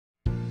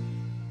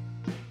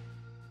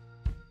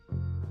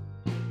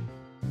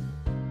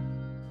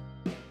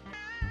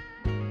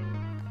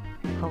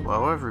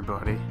Hello,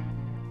 everybody.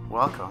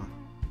 Welcome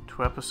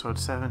to episode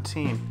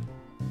 17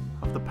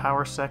 of the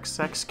Power Sex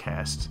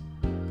Sexcast.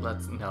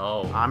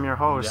 No. I'm your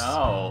host,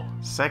 No.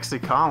 Sexy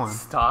Colin.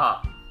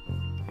 Stop.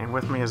 And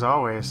with me, as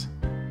always,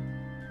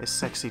 is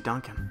Sexy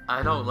Duncan.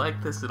 I don't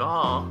like this at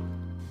all.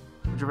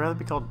 Would you rather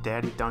be called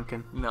Daddy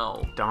Duncan?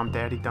 No. Dom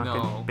Daddy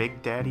Duncan? No.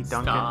 Big Daddy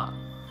Duncan? Stop.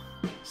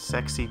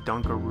 Sexy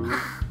Dunkaroo?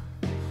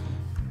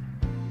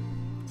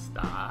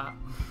 Stop.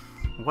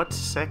 What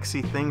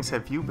sexy things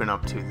have you been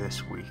up to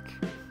this week?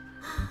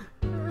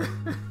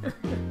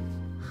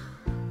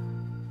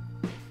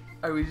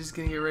 Are we just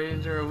gonna get right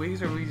into our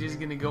weeks, or are we just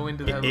gonna go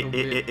into that little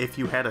bit? If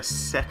you had a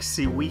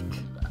sexy week,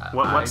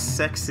 what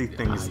sexy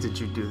things did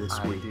you do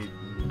this week? I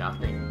did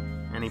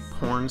nothing. Any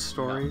porn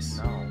stories?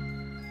 No.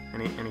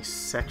 Any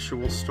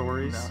sexual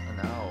stories?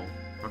 No.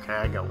 Okay,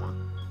 I got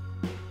one.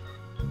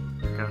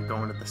 Gotta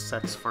go into the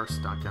sex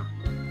first,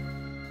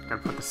 Duncan.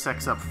 Gotta put the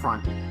sex up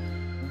front.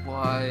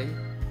 Why?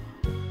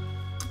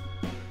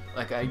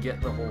 Like, I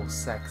get the whole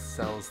sex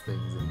sells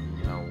things,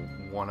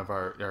 and one of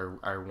our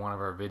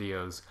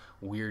videos,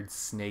 Weird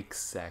Snake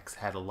Sex,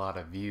 had a lot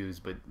of views,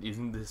 but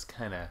isn't this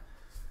kind of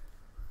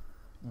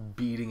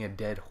beating a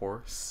dead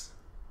horse?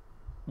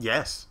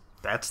 Yes,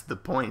 that's the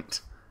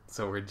point.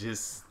 So we're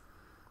just...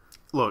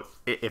 Look,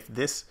 if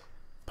this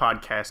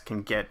podcast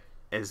can get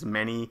as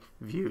many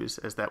views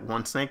as that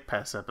one Snake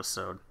Pass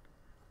episode,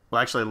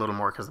 well, actually a little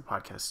more because the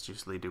podcasts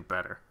usually do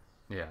better.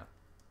 Yeah.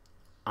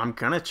 I'm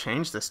gonna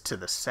change this to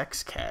the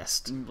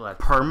Sexcast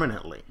Let's...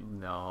 permanently.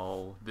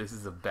 No, this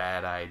is a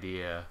bad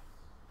idea.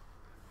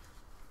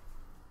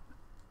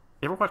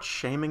 You ever watch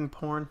shaming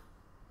porn?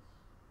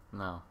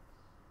 No.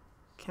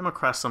 Came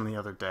across some the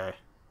other day.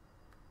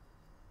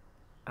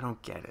 I don't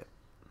get it.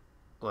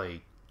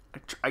 Like...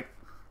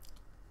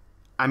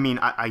 I mean,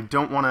 I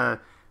don't want to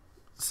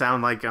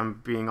sound like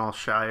I'm being all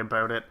shy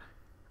about it,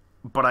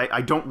 but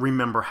I don't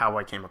remember how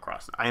I came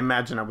across it. I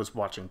imagine I was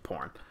watching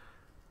porn,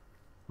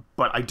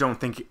 but I don't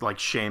think,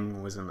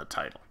 shaming was in the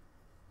title.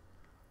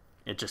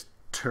 It just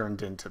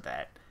turned into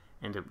that,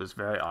 and it was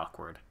very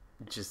awkward.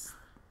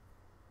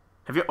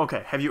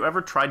 Have you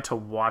ever tried to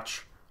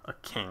watch a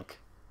kink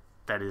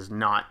that is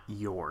not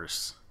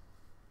yours?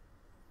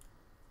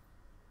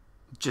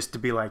 Just to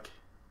be like,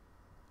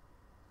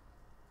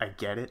 I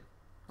get it,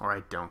 or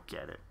I don't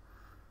get it.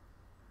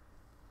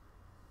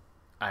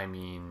 I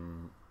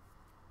mean,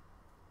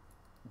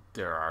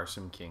 there are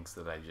some kinks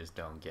that I just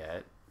don't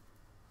get.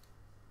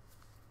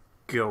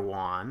 Go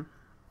on.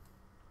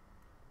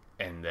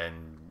 And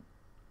then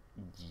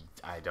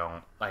I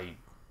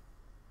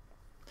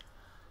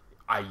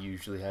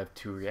usually have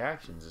two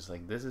reactions. It's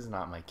like, this is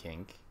not my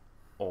kink,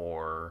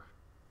 or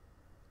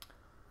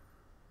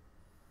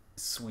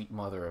sweet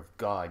mother of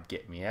God,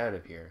 get me out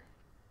of here.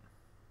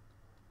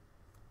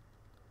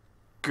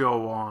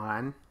 Go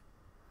on.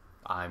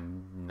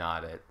 I'm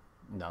not at...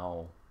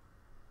 No.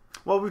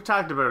 Well, we've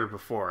talked about it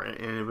before,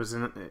 and it was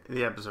in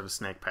the episode of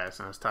Snake Pass,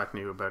 and I was talking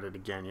to you about it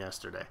again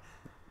yesterday.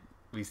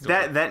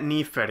 That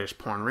knee fetish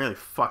porn really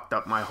fucked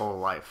up my whole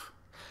life.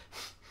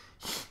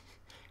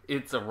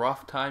 It's a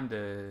rough time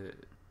to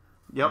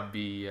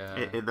be...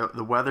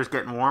 The weather's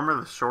getting warmer,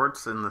 the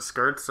shorts and the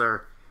skirts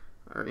are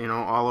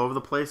all over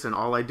the place, and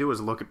all I do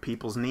is look at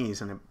people's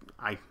knees, and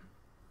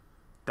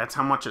that's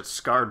how much it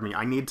scarred me.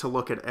 I need to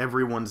look at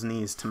everyone's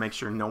knees to make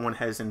sure no one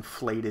has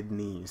inflated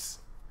knees.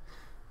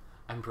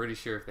 I'm pretty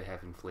sure if they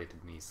have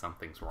inflated knees,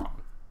 something's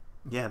wrong.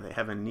 Yeah, they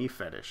have a knee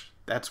fetish.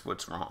 That's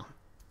what's wrong.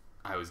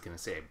 I was going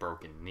to say a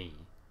broken knee.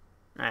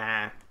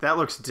 That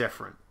looks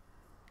different.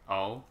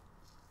 Oh?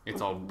 It's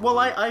all blue. Well,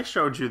 I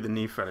showed you the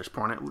knee fetish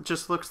porn. It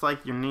just looks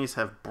like your knees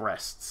have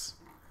breasts.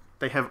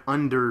 They have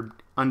under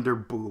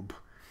boob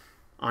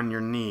on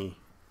your knee.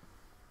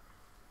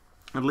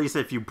 At least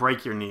if you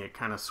break your knee, it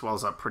kind of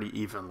swells up pretty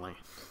evenly.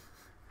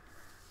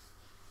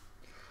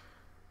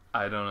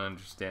 I don't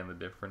understand the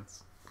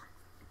difference.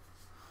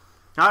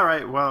 All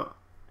right, well,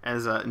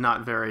 as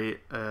not very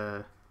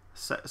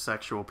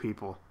sexual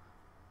people,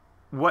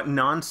 what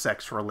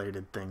non-sex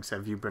related things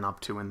have you been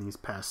up to in these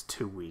past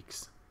 2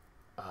 weeks?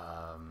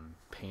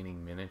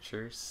 Painting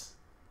miniatures.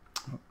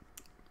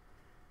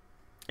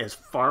 As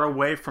far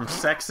away from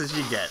sex as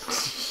you get.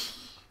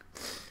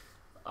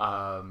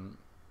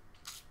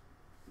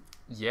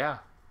 Yeah.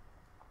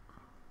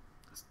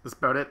 That's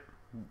about it?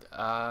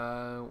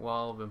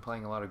 Well, I've been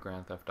playing a lot of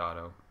Grand Theft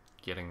Auto,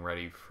 getting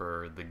ready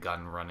for the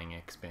gun running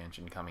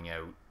expansion coming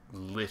out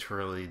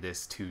literally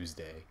this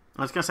Tuesday.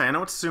 I was gonna say, I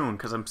know it's soon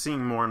because I'm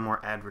seeing more and more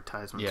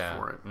advertisements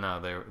for it. No,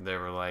 they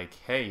were like,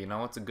 hey,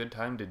 it's a good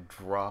time to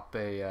drop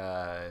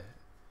an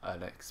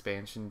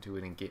expansion to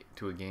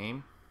a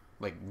game,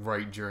 like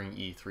right during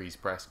E3's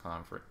press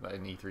conference,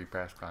 an E3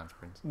 press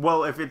conference.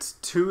 Well, if it's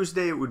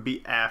Tuesday, it would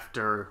be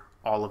after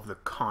all of the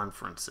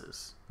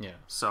conferences. Yeah.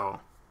 So,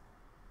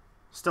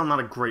 still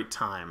not a great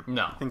time.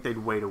 No. I think they'd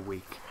wait a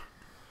week.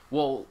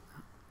 Well,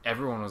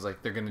 everyone was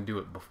like, they're gonna do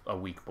it a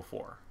week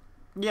before.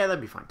 Yeah,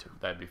 that'd be fine too.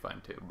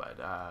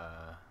 But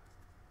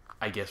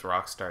I guess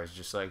Rockstar is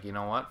just like, you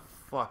know what?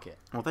 Fuck it.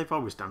 Well, they've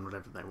always done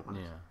whatever they want.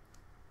 Yeah.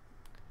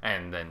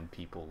 And then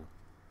people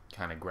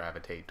kind of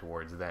gravitate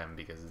towards them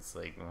because it's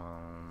like,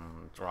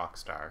 it's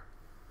Rockstar.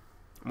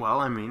 Well,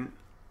 I mean,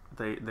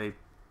 they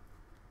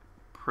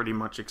pretty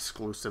much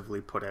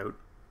exclusively put out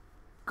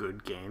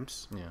good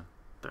games. Yeah.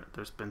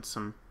 There's been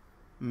some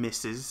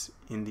misses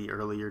in the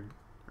earlier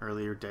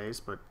days,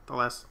 but the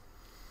last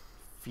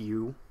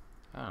few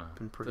have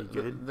been pretty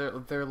good.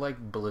 They're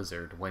like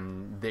Blizzard.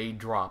 When they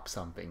drop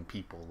something,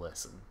 people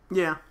listen.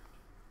 Yeah.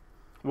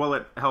 Well,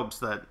 it helps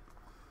that...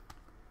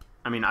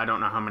 I mean, I don't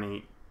know how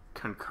many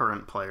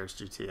concurrent players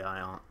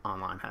GTA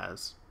Online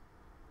has,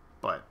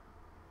 but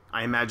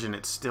I imagine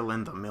it's still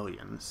in the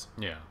millions.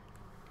 Yeah.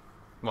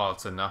 Well,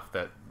 it's enough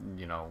that,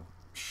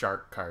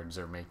 shark cards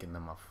are making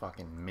them a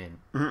fucking mint.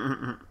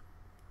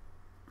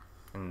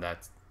 And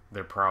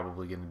they're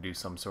probably going to do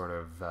some sort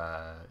of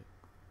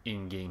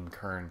in-game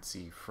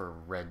currency for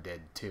Red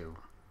Dead 2.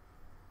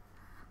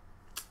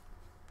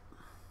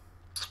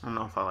 I don't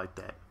know if I like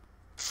that.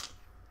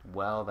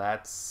 Well,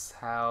 that's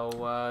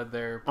how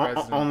their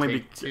president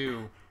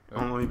Take-Two.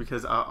 Only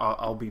because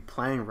I'll be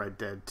playing Red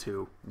Dead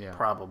 2,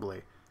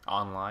 probably.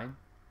 Online?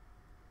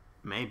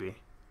 Maybe.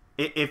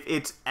 If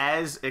it's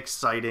as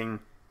exciting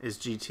as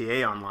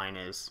GTA Online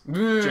is,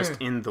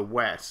 just in the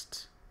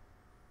West,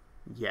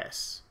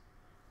 yes.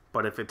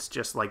 But if it's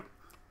just like...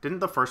 Didn't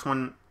the first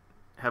one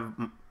have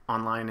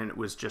online and it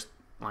was just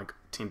like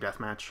Team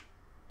Deathmatch?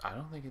 I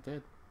don't think it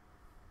did.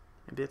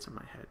 Maybe it's in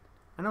my head.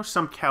 I know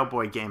some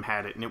cowboy game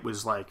had it and it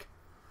was like...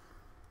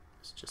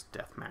 It's just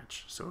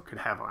Deathmatch, so it could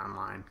have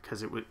online.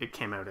 Because it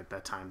came out at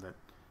that time that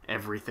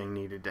everything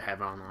needed to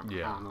have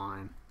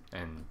online.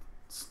 And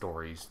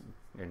stories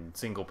and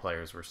single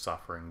players were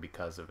suffering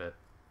because of it.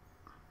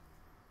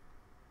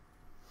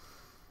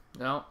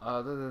 No,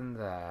 other than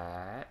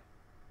that...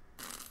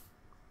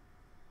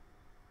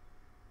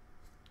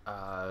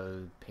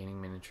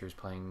 painting miniatures,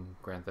 playing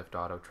Grand Theft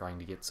Auto, trying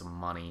to get some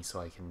money so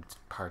I can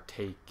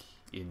partake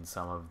in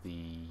some of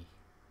the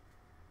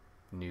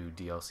new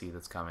DLC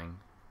that's coming.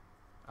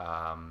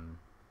 I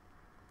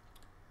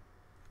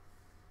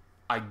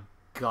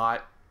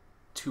got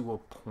to a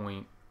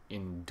point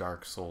in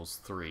Dark Souls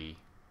 3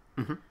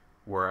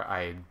 where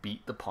I had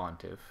beat the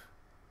Pontiff,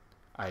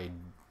 I had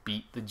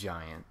beat the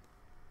Giant,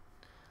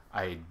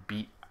 I had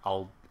beat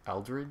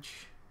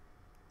Eldridge,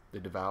 the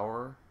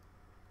Devourer.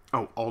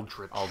 Oh,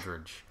 Aldrich.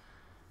 Aldridge.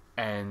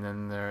 And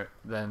then they're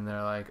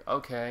like,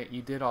 okay,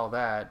 you did all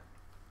that.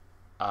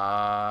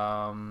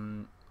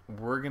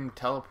 We're gonna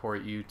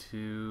teleport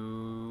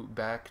you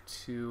back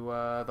to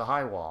the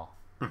High Wall.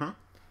 And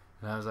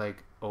I was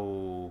like,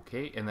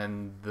 okay. And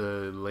then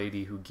the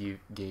lady who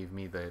gave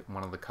me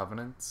one of the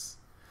covenants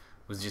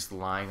was just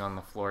lying on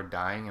the floor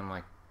dying. I'm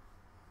like,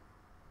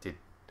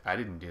 I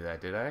didn't do that,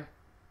 did I?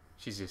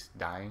 She's just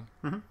dying.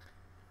 And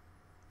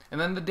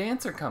then the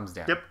dancer comes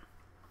down. Yep.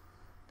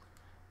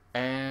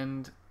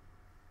 And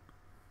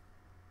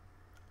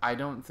I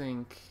don't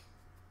think...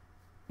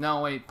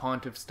 No, wait,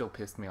 Pontiff still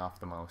pissed me off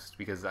the most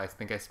because I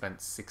think I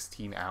spent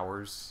 16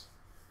 hours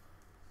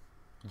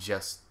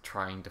just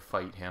trying to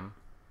fight him.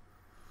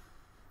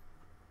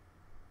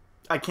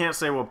 I can't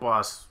say what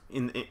boss,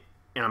 and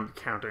I'm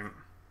counting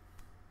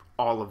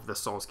all of the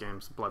Souls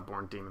games,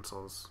 Bloodborne, Demon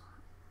Souls,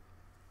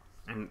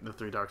 and the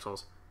 3 Dark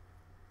Souls.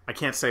 I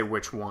can't say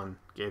which one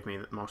gave me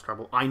the most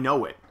trouble. I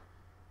know it,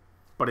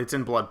 but it's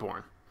in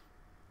Bloodborne.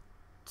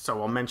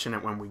 So I'll mention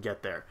it when we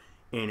get there.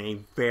 In a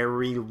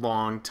very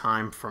long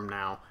time from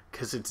now,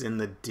 because it's in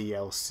the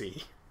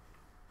DLC.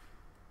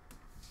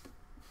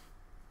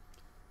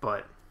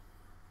 But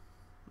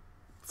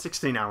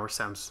 16 hours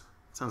sounds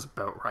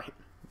about right.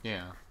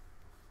 Yeah.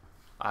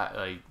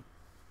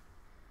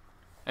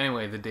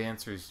 Anyway, the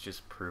dancer's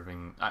just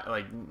proving...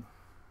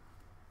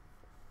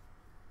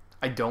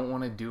 I don't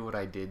want to do what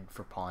I did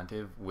for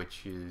Pontiff,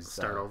 which is...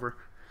 Start over?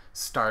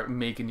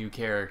 Make a new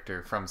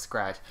character from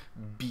scratch,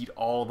 beat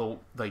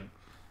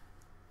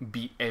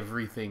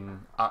everything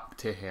up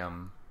to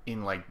him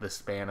in the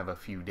span of a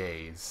few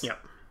days.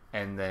 Yep.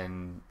 And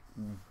then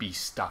be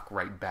stuck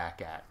right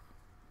back at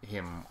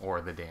him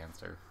or the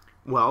dancer.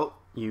 Well,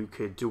 you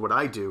could do what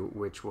I do,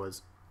 which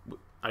was...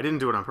 I didn't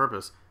do it on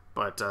purpose,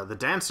 but the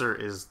dancer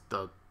is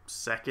the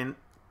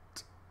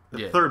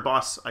third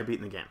boss I beat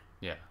in the game.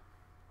 Yeah.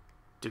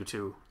 Due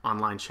to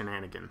online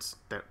shenanigans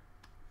that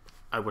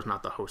I was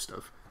not the host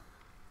of.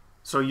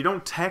 So you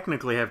don't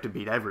technically have to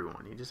beat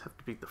everyone. You just have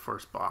to beat the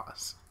first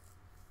boss.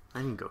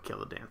 Then you can go kill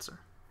the dancer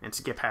and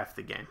skip half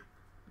the game.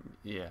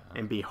 Yeah.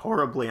 And be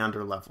horribly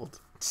underleveled.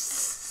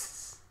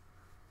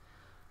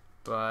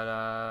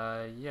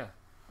 But, yeah.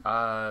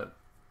 I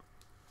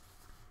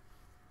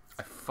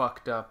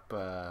fucked up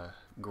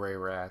Grey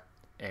Rat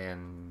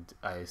and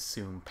I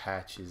assume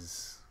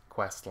Patch's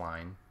quest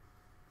line.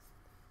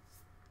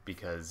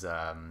 Because,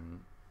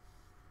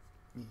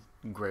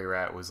 Grey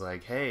Rat was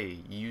like, hey,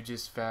 you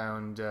just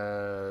found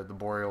the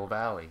Boreal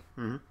Valley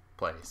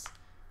place.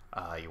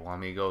 You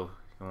want me to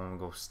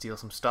go steal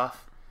some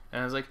stuff?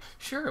 And I was like,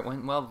 sure, it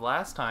went well the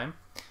last time.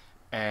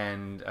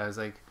 And I was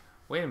like,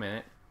 wait a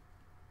minute.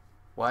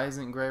 Why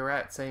isn't Grey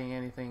Rat saying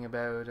anything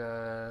about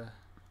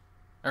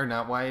Or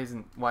not, why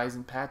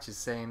isn't Patches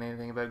saying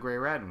anything about Grey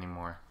Rat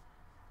anymore?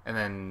 And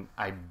then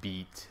I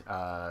beat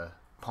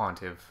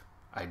Pontiff.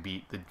 I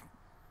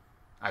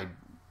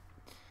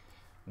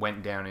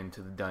went down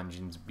into the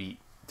dungeons, beat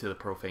to the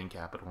Profane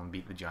Capital, and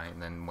beat the Giant,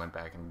 and then went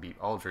back and beat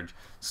Aldridge.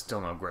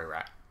 Still no Grey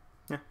Rat.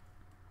 Yeah.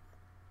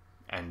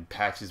 And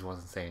Patches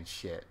wasn't saying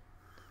shit.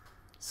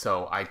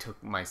 So I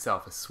took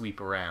myself a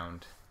sweep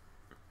around,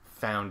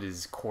 found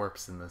his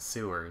corpse in the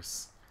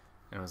sewers,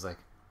 and was like,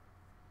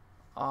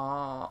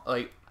 oh,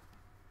 like,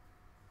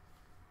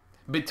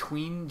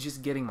 between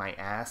just getting my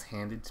ass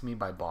handed to me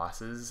by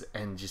bosses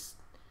and just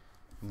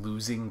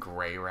losing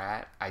Grey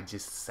Rat, I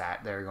just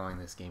sat there going,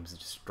 this game's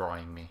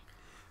destroying me.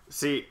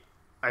 See,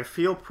 I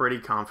feel pretty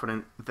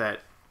confident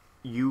that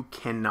you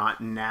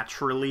cannot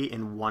naturally,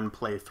 in one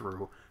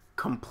playthrough,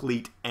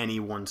 complete any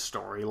one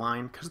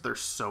storyline because they're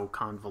so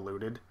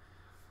convoluted.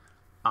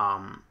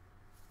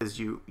 As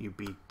you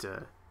beat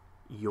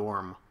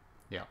Yorm.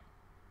 Yeah.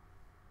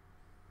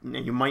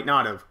 You might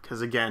not have,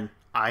 because again,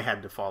 I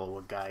had to follow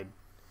a guide.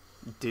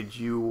 Did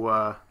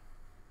you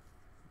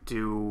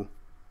do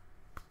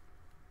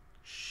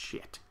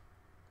shit?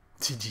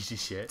 Did you do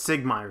shit?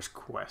 Sigmire's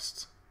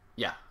quest.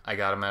 Yeah, I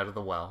got him out of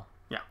the well.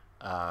 Yeah.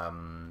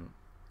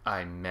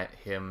 I met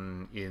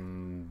him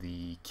in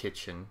the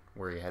kitchen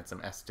where he had some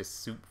Estus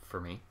soup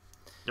for me.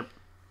 Yep.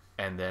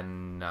 And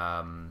then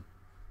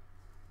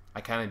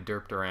I kind of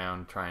derped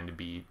around trying to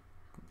beat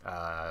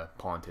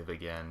Pontiff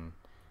again.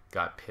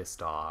 Got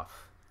pissed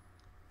off.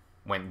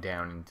 Went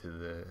down into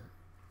the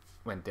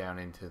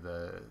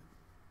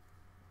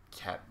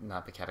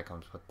not the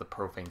catacombs, but the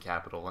Profane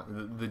Capital,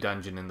 the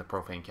dungeon in the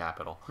Profane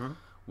Capital. Mm-hmm.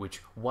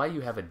 Which, why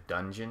you have a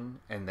dungeon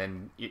and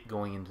then it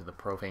going into the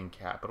Profane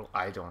Capital,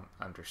 I don't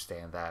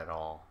understand that at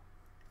all.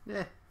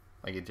 Yeah.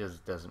 Like, it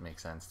just doesn't make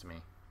sense to me.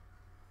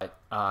 But,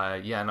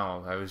 yeah,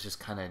 no, I was just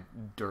kind of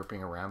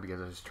derping around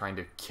because I was trying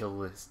to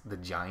kill the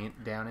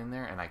giant down in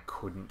there, and I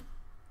couldn't.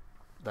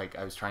 Like,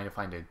 I was trying to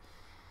find an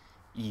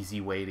easy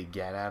way to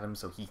get at him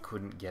so he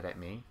couldn't get at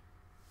me.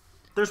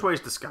 There's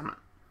ways to scum it.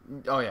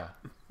 Oh, yeah.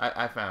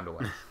 I found a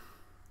way.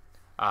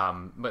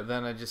 But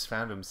then I just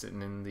found him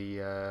sitting in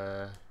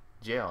the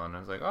jail, and I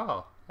was like,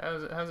 oh,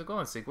 how's it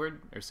going, Sigurd?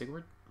 Or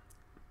Sigurd?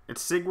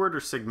 It's Sigurd or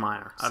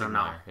Sigmire. I don't know.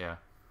 Sigmire, yeah.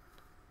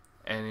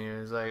 And he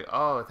was like,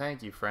 oh,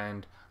 thank you,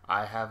 friend.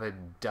 I have a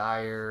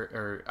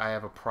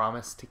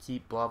promise to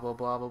keep, blah, blah,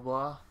 blah, blah,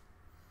 blah.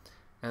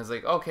 And I was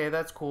like, okay,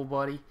 that's cool,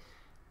 buddy.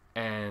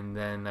 And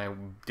then I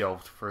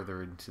delved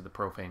further into the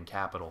Profane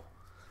Capital.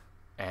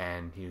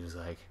 And he was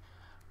like,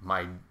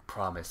 my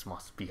promise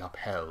must be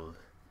upheld.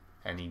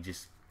 And he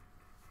just,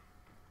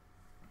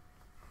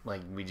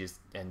 like, we just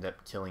end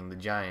up killing the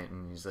giant.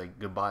 And he's like,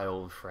 goodbye,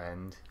 old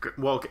friend.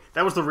 Well, okay.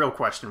 That was the real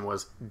question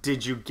was,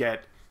 did you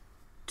get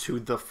to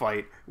the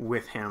fight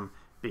with him?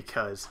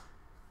 Because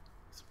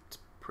it's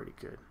pretty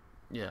good.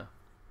 Yeah.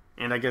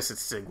 And I guess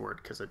it's Sigurd,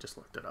 because I just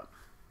looked it up.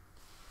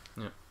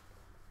 Yeah.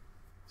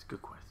 It's a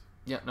good quest.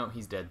 Yeah, no,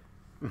 he's dead.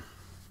 And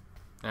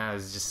I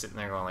was just sitting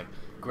there going like,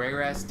 Grey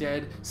Rat's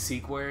dead,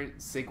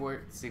 Sigurd's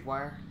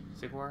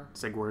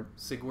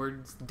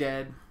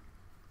dead.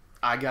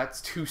 I got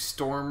 2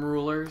 Storm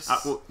Rulers.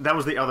 Well, that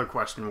was the other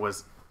question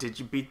was, did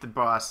you beat the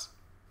boss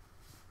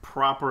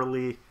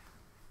properly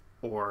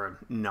or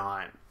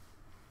not?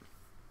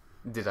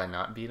 Did I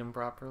not beat him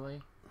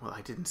properly? Well,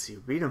 I didn't see you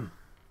beat him.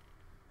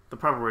 The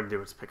proper way to do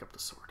it is pick up the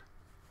sword.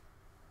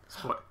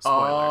 Spoilers.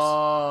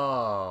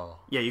 Oh.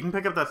 Yeah, you can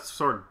pick up that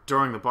sword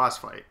during the boss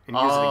fight and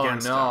use it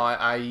against him.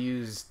 I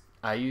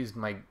used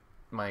my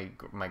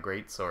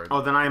great sword.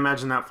 Oh, then I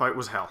imagine that fight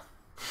was hell.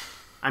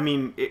 I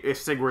mean, if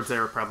Sigurd's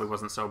there, it probably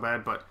wasn't so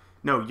bad, but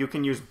no, you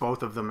can use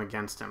both of them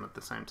against him at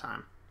the same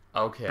time.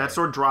 Okay. That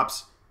sword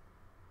drops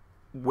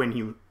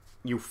when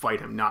you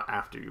fight him, not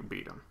after you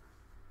beat him.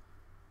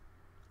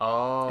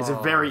 Oh. It's a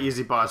very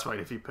easy boss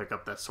fight if you pick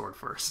up that sword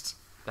first.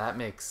 That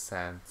makes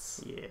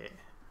sense. Yeah.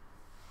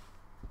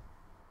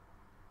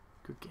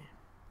 Good game.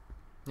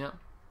 Yep.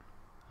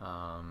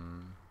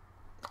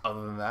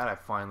 Other than that, I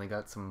finally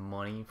got some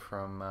money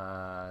from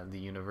the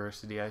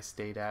university I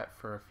stayed at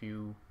for a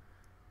few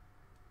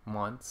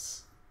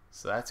months,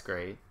 so that's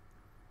great.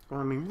 Well,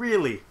 I mean,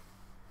 really,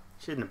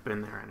 shouldn't have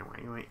been there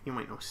anyway. You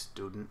ain't no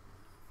student.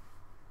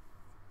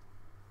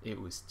 It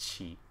was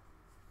cheap.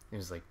 It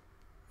was like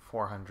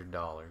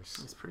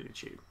 $400. It's pretty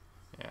cheap.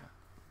 Yeah.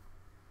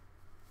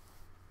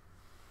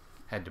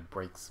 Had to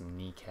break some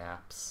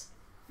kneecaps.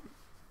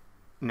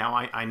 Now,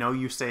 I know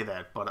you say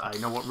that, but I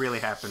know what really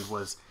happened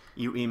was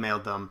you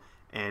emailed them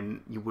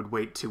and you would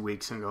wait 2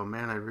 weeks and go,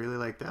 man, I really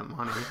like that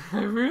money.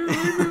 I really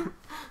like it.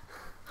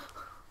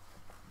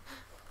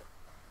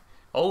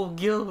 Old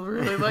Gil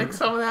really likes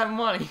some of that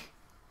money.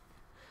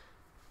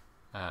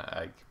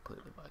 I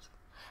completely watched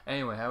it.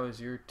 Anyway, how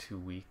was your 2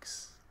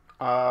 weeks?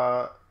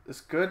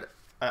 It's good.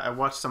 I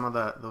watched some of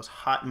those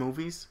hot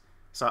movies.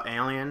 Saw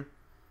Alien.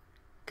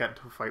 Got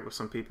into a fight with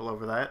some people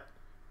over that.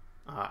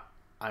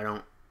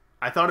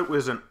 I thought it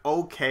was an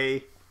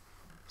okay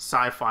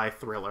sci-fi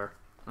thriller.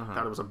 I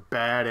thought it was a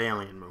bad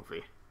alien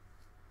movie.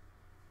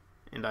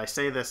 And I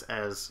say this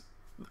as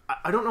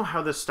I don't know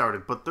how this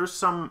started, but there's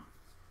some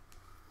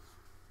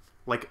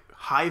like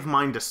hive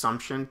mind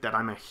assumption that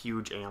I'm a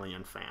huge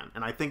Alien fan,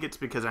 and I think it's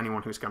because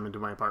anyone who's come into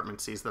my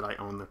apartment sees that I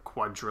own the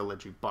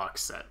quadrilogy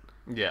box set.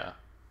 Yeah.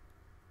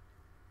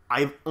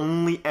 I've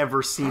only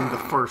ever seen the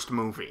first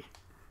movie.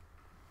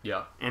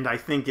 Yeah. And I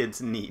think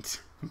it's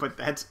neat, but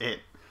that's it.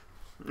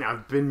 Now,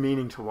 I've been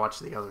meaning to watch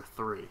the other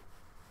three,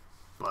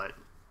 but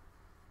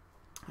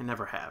I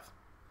never have.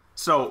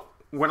 So,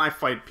 when I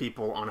fight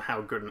people on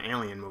how good an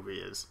Alien movie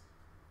is,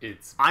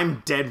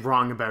 I'm dead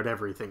wrong about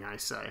everything I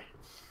say.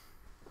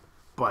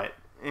 But,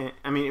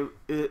 I mean,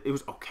 it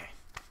was okay.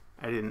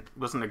 It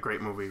wasn't a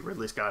great movie.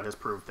 Ridley Scott has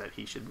proved that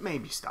he should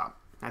maybe stop.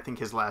 I think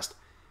his last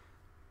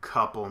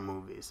couple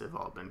movies have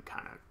all been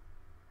kind of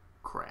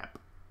crap.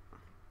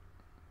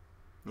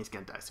 He's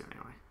gonna die soon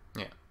anyway.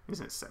 Yeah. He's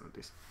in his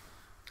 70s.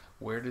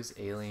 Where does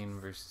Alien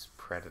versus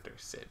Predator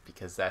sit?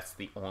 Because that's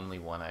the only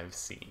one I've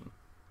seen.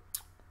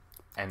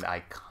 And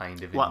I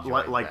kind of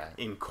enjoyed like that.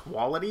 In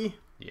quality?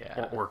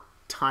 Yeah. Or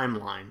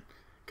timeline?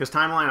 Because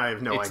timeline I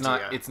have no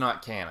idea. It's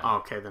not canon. Oh,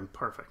 okay, then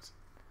perfect.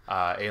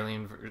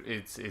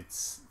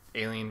 It's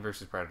Alien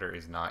versus Predator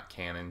is not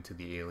canon to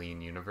the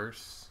Alien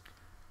universe.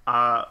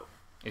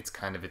 It's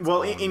kind of its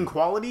well, own... in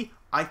quality,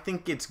 I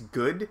think it's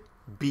good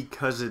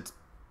because it's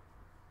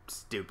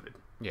stupid.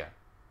 Yeah.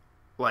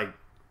 Like,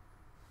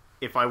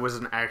 if I was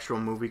an actual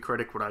movie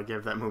critic, would I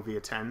give that movie a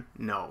 10?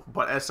 No.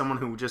 But as someone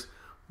who just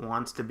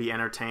wants to be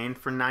entertained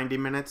for 90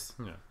 minutes,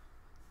 yeah,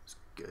 it's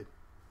good.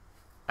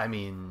 I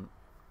mean,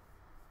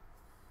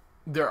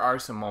 there are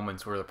some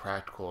moments where the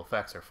practical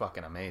effects are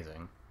fucking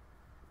amazing.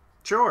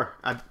 Sure.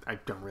 I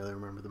don't really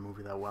remember the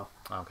movie that well.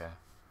 Okay.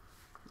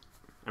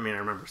 I mean, I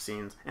remember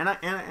scenes. And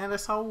I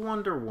saw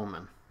Wonder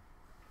Woman,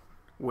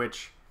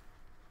 which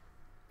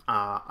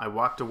I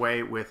walked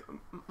away with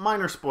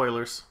minor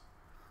spoilers.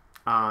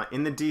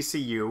 In the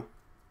DCU,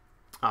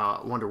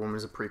 Wonder Woman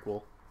is a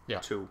prequel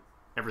to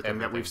everything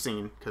that we've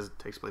seen because it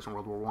takes place in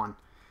World War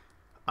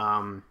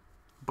One.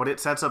 But it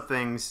sets up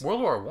things.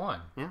 World War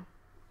One. Yeah.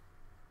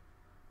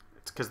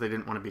 It's because they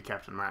didn't want to be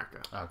Captain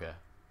America. Okay.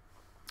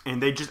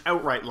 And they just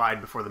outright lied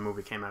before the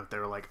movie came out. They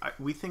were like,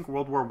 "We think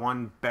World War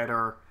One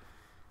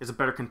is a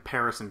better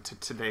comparison to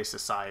today's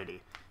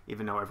society,"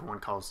 even though everyone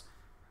calls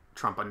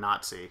Trump a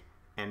Nazi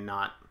and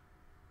not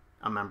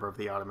a member of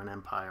the Ottoman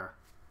Empire.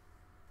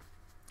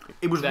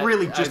 It was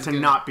really just to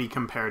not be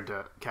compared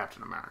to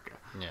Captain America.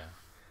 Yeah.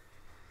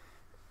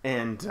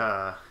 And,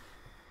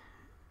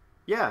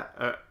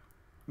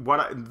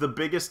 the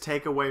biggest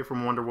takeaway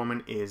from Wonder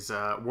Woman is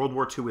World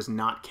War II is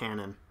not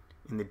canon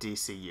in the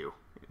DCU.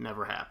 It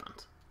never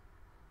happened.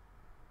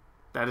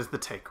 That is the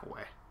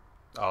takeaway.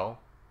 Oh?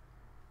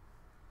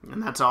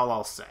 And that's all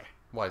I'll say.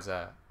 Why is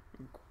that?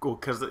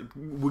 Because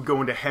we go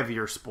into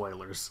heavier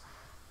spoilers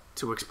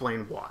to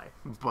explain why.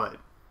 But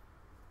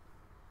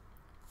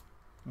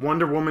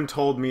Wonder Woman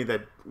told me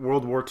that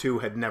World War II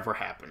had never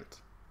happened.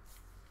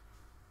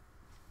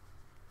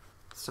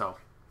 So,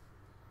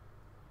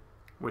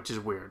 which is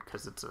weird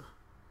because it's a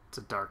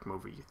dark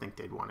movie. You think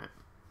they'd want it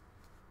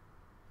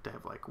to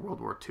have like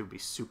World War II be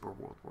super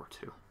World War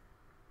II.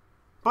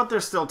 But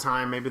there's still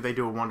time. Maybe they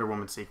do a Wonder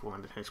Woman sequel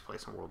and it takes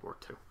place in World War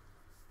II.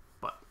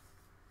 But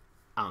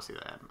I don't see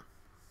that happening.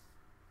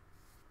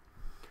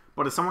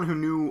 But as someone who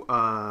knew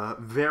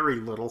very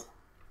little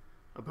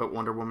about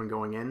Wonder Woman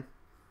going in,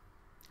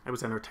 I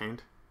was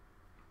entertained.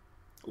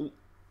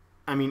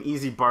 I mean,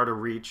 easy bar to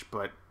reach,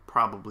 but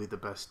probably the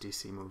best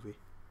DC movie.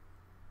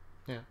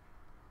 Yeah.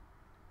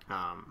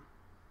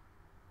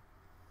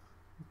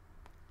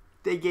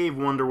 They gave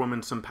Wonder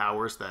Woman some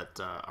powers that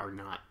are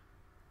not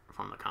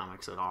from the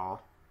comics at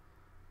all.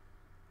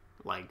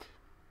 Like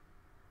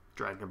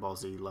Dragon Ball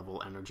Z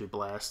level energy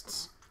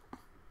blasts.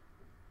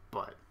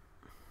 But,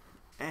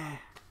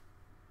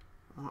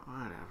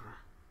 whatever.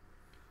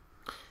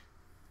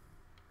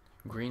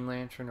 Green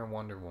Lantern or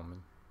Wonder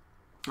Woman?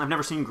 I've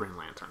never seen Green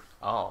Lantern.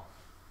 Oh.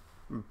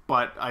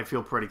 But I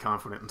feel pretty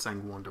confident in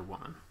saying Wonder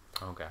Woman.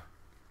 Okay.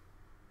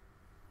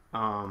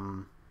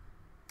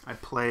 I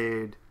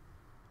played...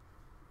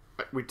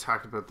 We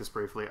talked about this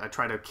briefly. I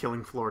tried out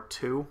Killing Floor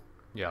 2.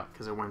 Yeah.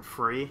 Because it went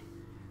free.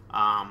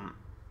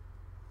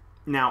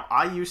 Now,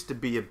 I used to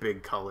be a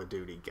big Call of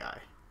Duty guy.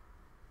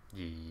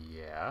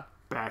 Yeah.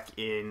 Back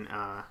in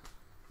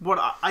what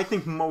I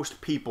think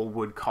most people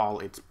would call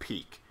its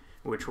peak,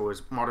 which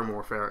was Modern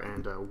Warfare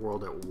and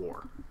World at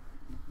War.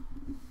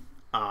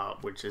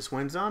 Which is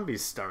when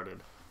zombies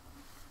started.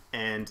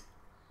 And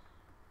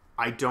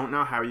I don't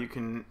know how you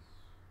can...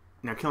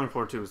 Now, Killing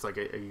Floor 2 is like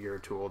a year or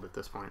two old at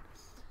this point.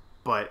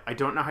 But I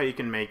don't know how you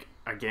can make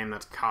a game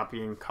that's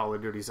copying Call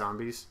of Duty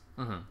Zombies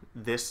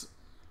this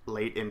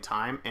late in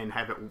time and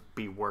have it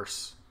be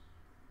worse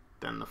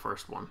than the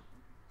first one.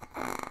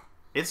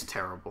 It's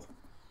terrible.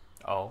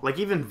 Oh. Like,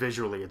 even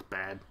visually, it's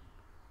bad.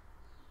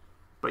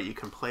 But you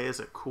can play as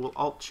a cool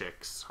alt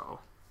chick, so...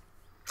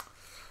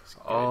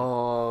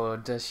 Oh,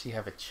 does she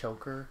have a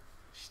choker?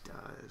 She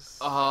does.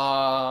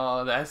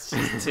 Oh, that's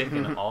just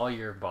ticking all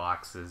your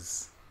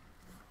boxes.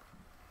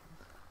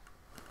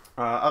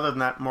 Other than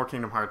that, more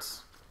Kingdom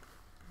Hearts.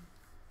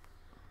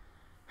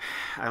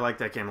 I like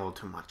that game a little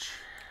too much.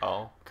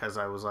 Oh. Because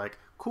I was like,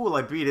 cool,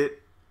 I beat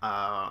it.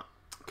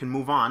 Can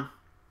move on.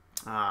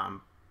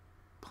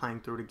 Playing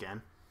through it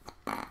again.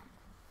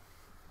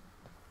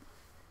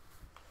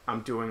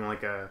 I'm doing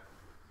like a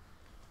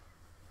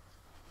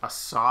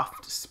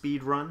soft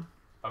speed run.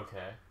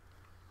 Okay.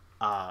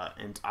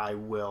 And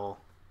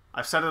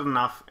I've said it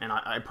enough, and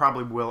I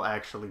probably will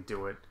actually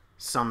do it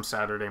some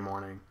Saturday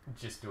morning.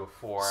 Just do a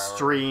 4-hour...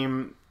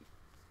 Stream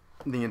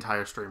the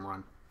entire stream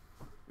run.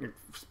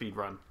 Speed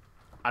run.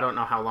 I don't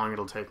know how long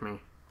it'll take me.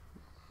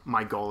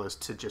 My goal is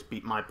to just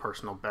beat my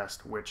personal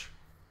best, which...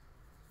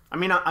 I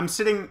mean, I'm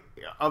sitting...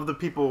 Of the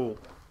people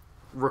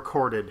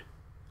recorded,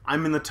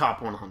 I'm in the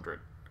top 100.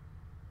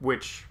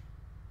 Which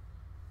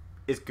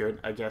is good,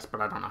 I guess,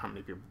 but I don't know how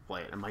many people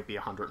play it. It might be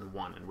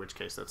 101, in which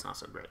case that's not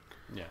so great.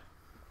 Yeah.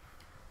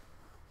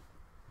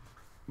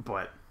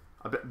 But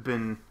I've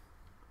been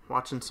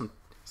watching some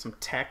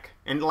tech,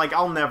 and like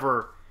I'll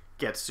never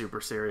get super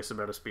serious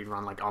about a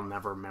speedrun. Like I'll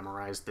never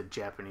memorize the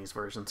Japanese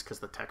versions because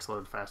the text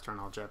load faster on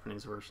all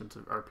Japanese versions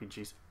of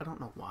RPGs. I don't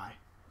know why.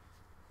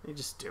 They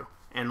just do.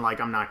 And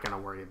like I'm not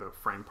gonna worry about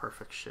frame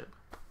perfect shit.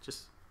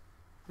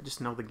 I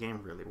just know the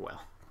game really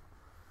well.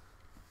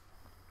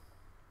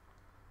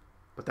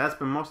 But that's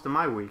been most of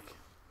my week.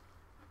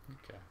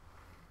 Okay.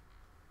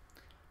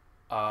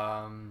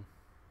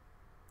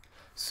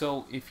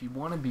 So if you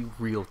want to be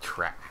real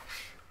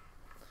trash,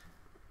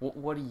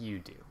 what do you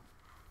do?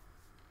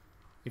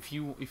 If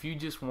you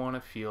just want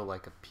to feel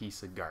like a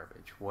piece of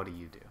garbage, what do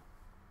you do?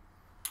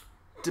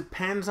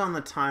 Depends on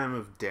the time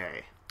of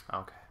day.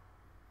 Okay.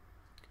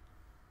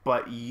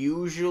 But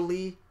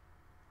usually,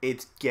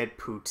 it's get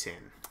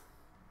poutine.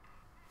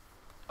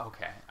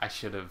 Okay, I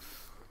should have...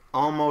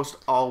 Almost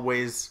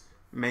always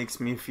makes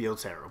me feel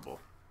terrible.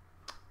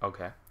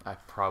 Okay, I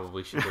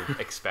probably should have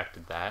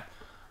expected that.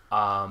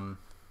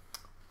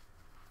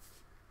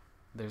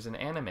 There's an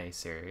anime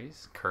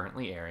series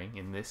currently airing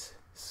in this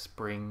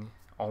spring,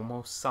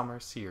 almost summer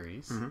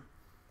series,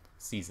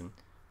 season,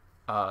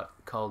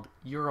 called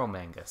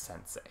Euromanga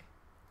Sensei.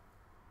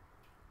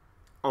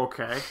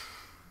 Okay.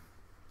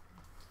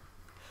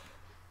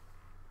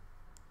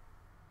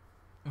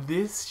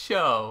 This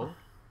show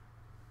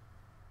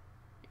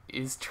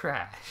is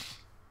trash.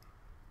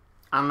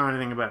 I don't know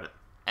anything about it.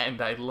 And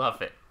I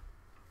love it.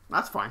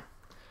 That's fine.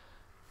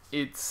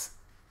 It's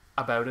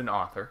about an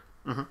author.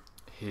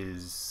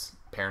 His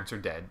parents are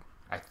dead,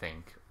 I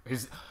think.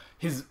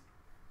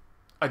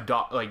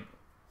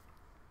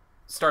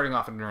 Starting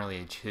off at an early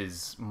age,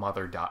 his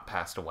mother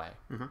passed away.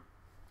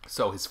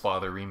 So his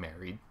father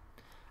remarried.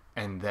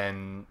 And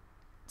then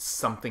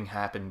something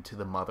happened to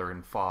the mother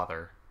and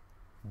father.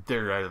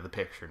 They're out of the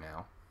picture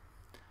now.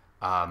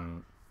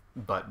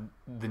 But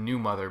the new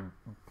mother,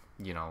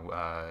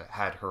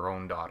 had her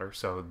own daughter,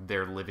 so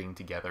they're living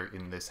together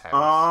in this house.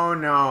 Oh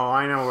no,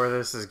 I know where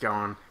this is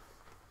going.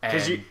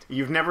 Because And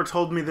you've never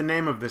told me the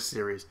name of this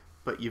series,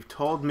 but you've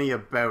told me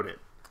about it.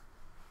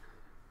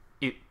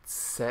 it's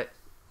set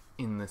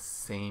in the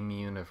same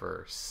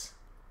universe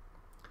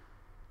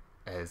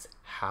as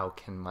How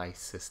Can My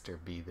Sister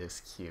Be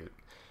This Cute?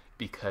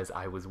 Because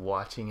I was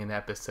watching an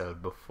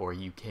episode before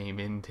you came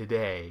in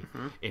today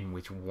in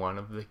which one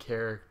of the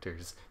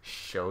characters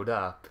showed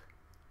up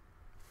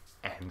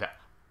and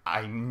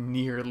I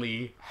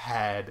nearly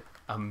had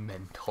a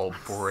mental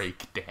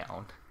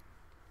breakdown.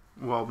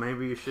 Well,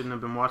 maybe you shouldn't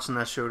have been watching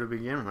that show to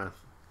begin with.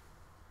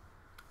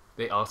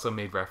 They also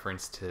made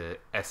reference to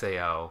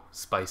SAO,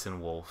 Spice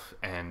and Wolf,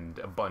 and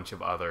a bunch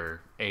of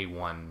other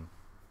A1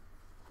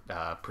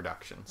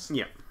 productions.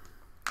 Yeah.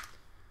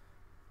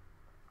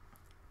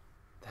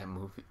 That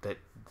movie,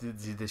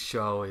 the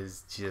show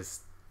is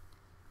just...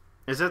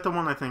 Is that the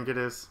one I think it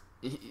is?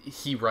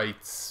 He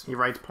writes... He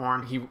writes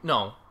porn?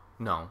 No.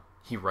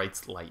 He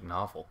writes light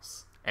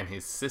novels. And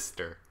his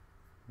sister,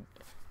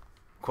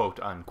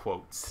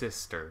 quote-unquote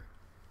sister,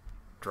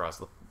 draws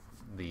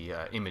the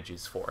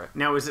images for it.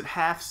 Now, is it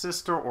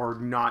half-sister or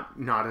not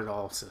at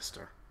all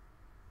sister?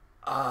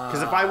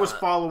 Because if I was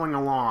following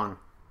along,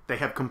 they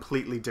have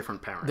completely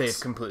different parents. They have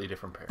completely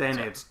different parents. Then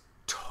it's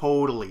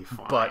totally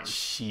fine. But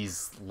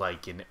she's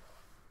like in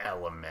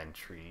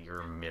elementary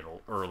or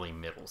early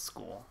middle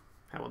school.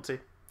 How old is he?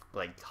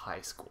 Like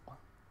high school.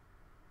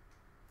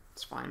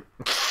 It's fine.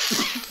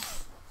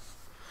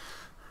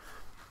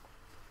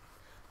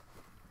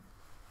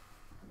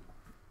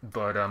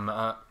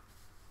 But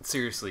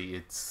seriously,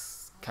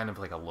 it's kind of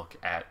like a look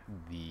at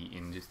the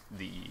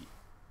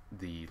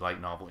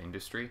light novel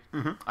industry.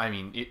 I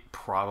mean, it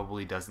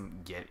probably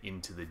doesn't get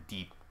into the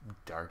deep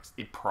darks.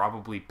 It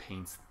probably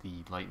paints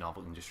the light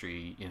novel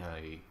industry in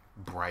a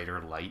brighter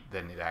light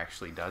than it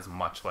actually does,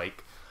 much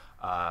like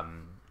How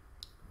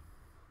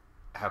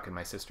Can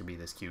My Sister Be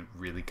This Cute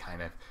really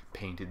kind of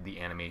painted the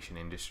animation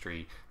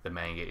industry, the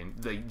manga,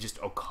 and just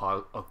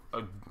otaku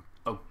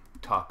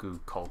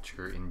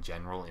culture in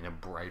general in a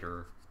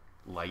brighter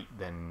light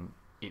than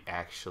it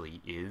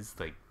actually is.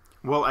 Like,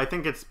 well, I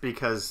think it's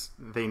because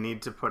they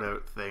need to put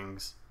out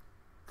things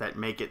that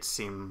make it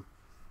seem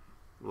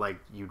like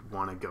you'd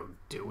want to go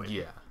do it.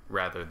 yeah,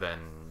 rather than,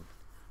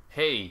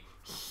 hey,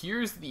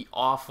 Here's the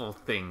awful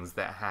things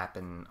that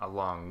happen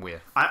along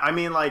with. I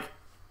mean, like,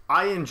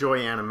 I enjoy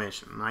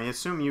animation, and I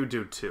assume you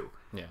do too.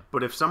 Yeah.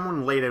 But if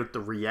someone laid out the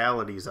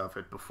realities of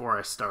it before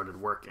I started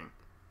working,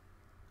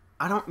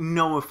 I don't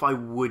know if I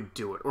would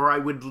do it, or I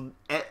would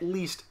at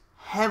least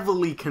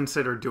heavily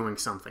consider doing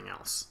something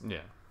else. Yeah.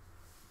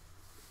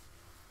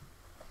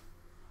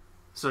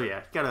 So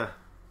yeah, gotta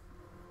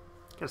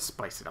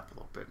spice it up a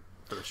little bit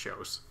for the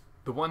shows.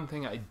 The one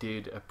thing I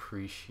did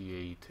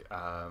appreciate,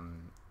 How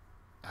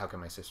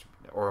Can My Sister,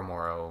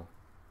 Oromoro,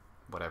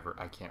 whatever,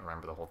 I can't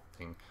remember the whole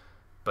thing,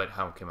 but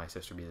How Can My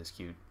Sister Be This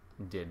Cute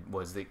did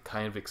was they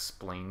kind of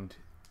explained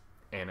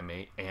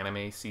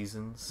anime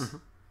seasons. Mm-hmm.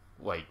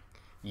 Like,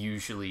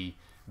 usually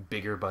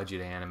bigger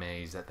budget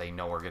animes that they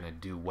know are going to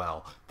do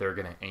well, they're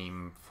going to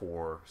aim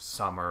for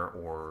summer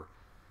or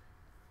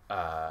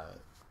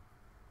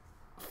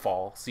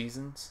fall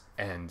seasons,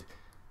 and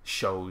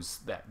shows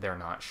that they're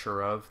not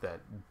sure of,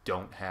 that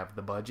don't have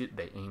the budget,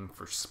 they aim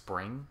for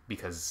spring,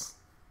 because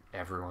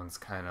everyone's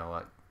kind of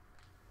like,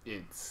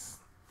 it's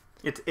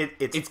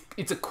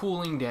a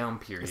cooling down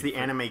period. It's the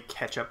anime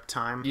catch-up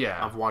time.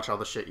 Yeah. Of watch all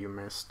the shit you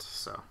missed.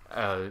 So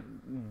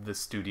the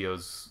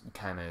studios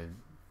kind of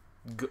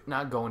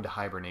not go into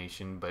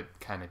hibernation, but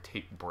kind of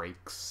take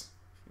breaks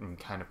and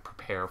kind of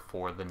prepare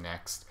for the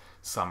next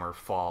summer,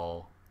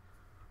 fall,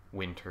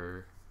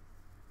 winter.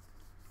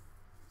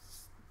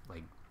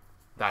 Like,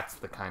 that's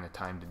the kind of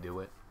time to do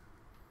it.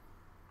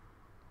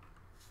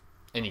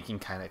 And you can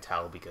kind of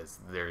tell because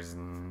there's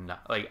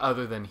not, like,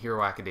 other than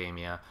Hero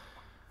Academia,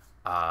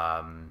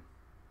 Eromanga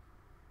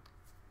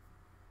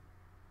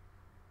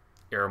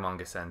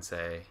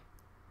Sensei,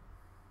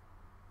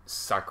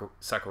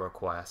 Sakura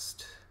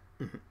Quest.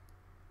 Mm-hmm.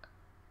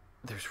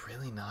 There's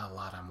really not a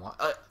lot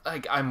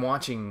I'm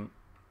watching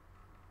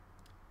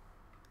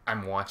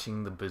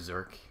the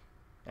Berserk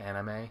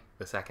anime,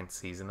 the second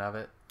season of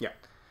it. yeah.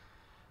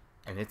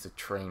 And it's a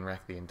train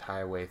wreck the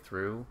entire way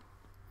through.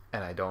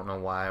 And I don't know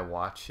why I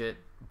watch it,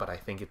 but I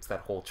think it's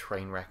that whole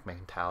train wreck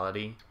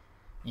mentality.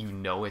 You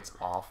know it's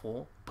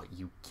awful, but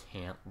you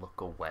can't look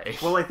away.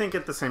 Well, I think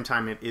at the same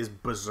time it is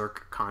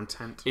Berserk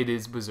content. It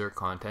is Berserk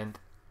content.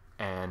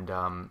 And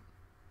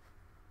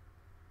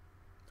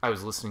I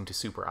was listening to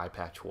Super Eye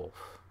Patch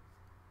Wolf.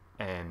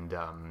 And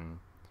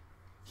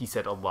he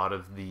said a lot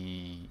of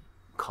the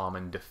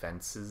common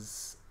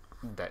defenses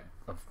that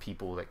of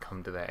people that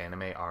come to that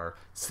anime are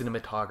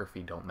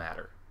cinematography don't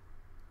matter.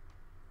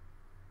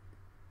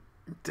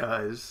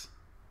 Does.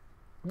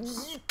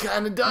 It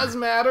kind of does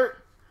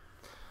matter.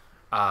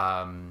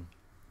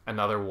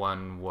 Another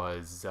one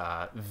was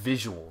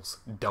visuals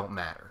don't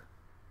matter.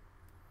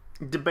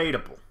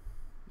 Debatable.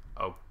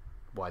 Oh,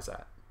 why is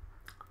that?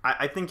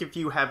 I think if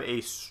you have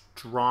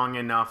strong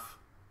enough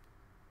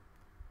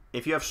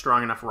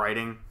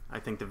writing, I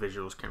think the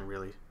visuals can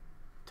really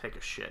take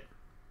a shit.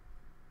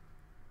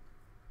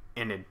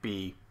 And it'd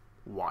be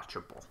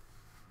watchable.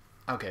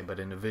 Okay, but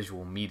in a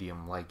visual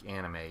medium like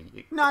anime,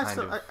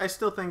 I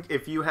still think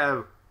if you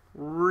have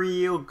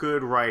real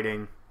good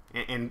writing,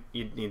 and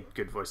you need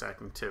good voice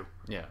acting too.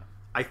 Yeah.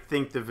 I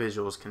think the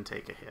visuals can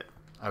take a hit.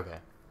 Okay.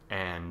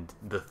 And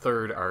the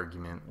third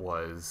argument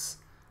was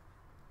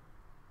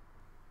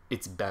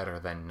it's better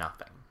than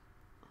nothing.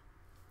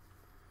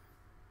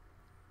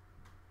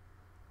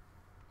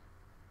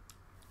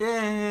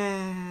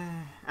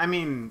 Yeah. I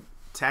mean,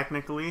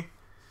 technically,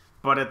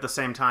 but at the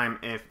same time,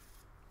 if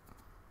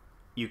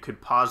you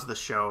could pause the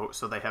show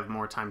so they have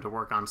more time to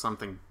work on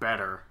something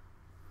better,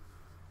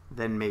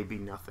 then maybe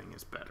nothing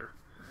is better.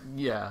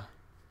 Yeah.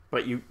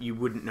 But you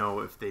wouldn't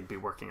know if they'd be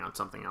working on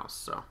something else,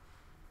 so.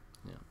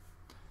 Yeah.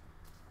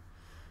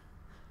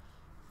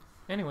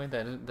 Anyway,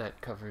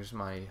 that covers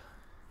my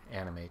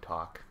anime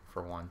talk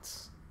for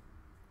once.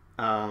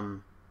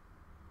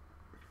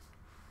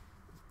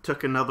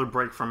 Took another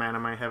break from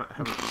anime.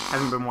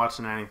 Haven't been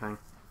watching anything.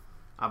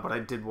 But I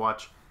did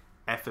watch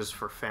F is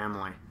for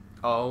Family.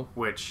 Oh.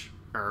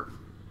 Or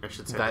I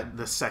should say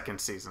the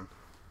second season.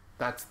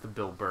 That's the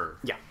Bill Burr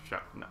Yeah. show.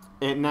 No.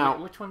 And now,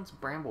 Which one's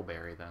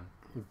Brambleberry then?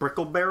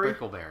 Brickleberry?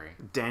 Brickleberry.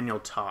 Daniel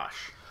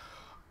Tosh.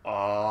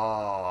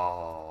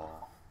 Oh.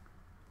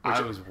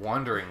 I was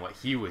wondering what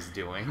he was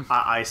doing.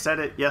 I said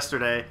it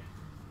yesterday.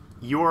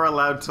 You are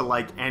allowed to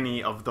like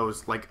any of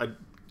those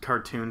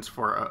cartoons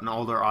for an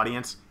older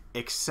audience,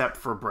 except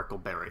for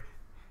Brickleberry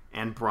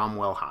and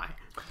Bromwell High.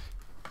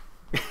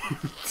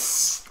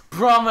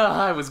 Bromwell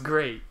High was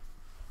great.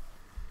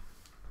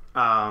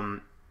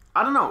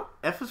 I don't know.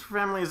 F is for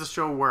Family is a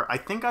show where I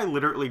think I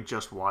literally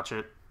just watch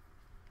it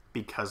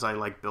because I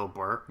like Bill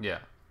Burr. Yeah.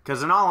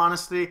 Because in all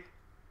honesty,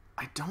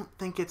 I don't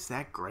think it's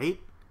that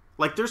great.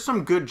 Like, there's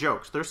some good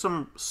jokes. There's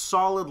some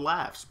solid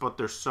laughs, but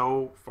they're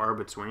so far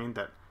between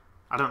that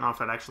I don't know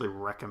if I'd actually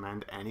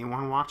recommend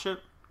anyone watch it.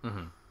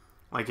 Mm-hmm.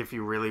 Like, if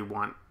you really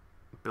want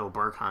Bill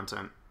Burr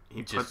content,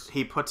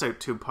 he puts out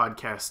 2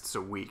 podcasts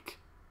a week.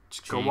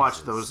 Just go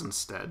watch those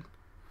instead.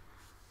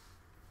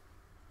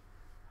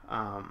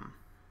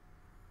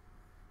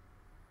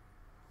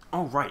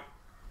 Oh, right.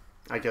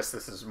 I guess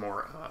this is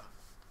more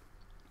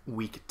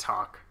week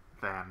talk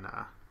than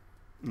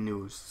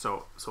news,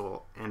 so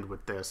we'll end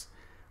with this.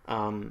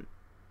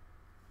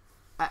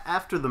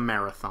 After the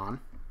marathon,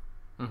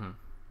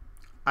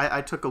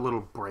 I took a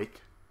little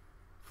break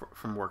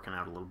from working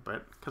out a little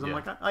bit because I'm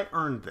like, I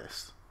earned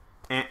this,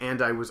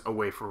 and I was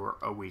away for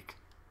a week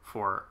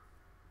for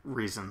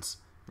reasons,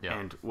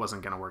 and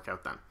wasn't gonna work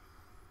out then.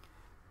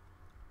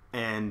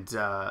 And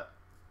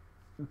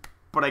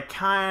but I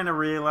kind of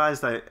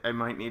realized I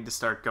might need to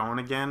start going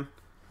again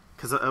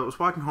because I was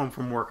walking home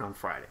from work on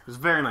Friday. It was a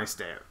very nice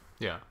day out.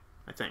 Yeah,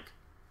 I think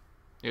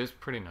it was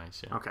pretty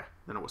nice. Yeah. Okay,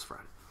 then it was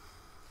Friday.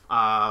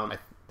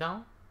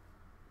 No.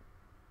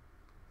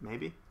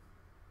 Maybe.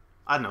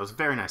 I don't know. It was a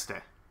very nice day.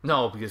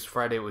 No, because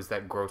Friday was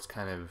that gross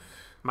kind of...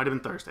 Might have been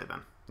Thursday then.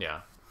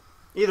 Yeah.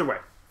 Either way,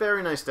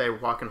 very nice day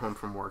walking home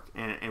from work.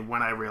 And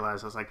when I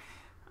realized, I was like,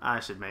 I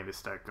should maybe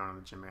start going to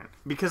the gym again.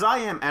 Because I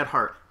am, at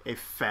heart, a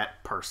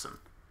fat person.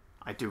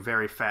 I do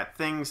very fat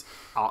things.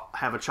 I'll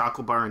have a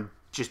chocolate bar and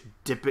just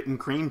dip it in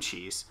cream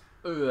cheese.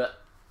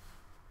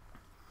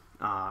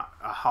 I'll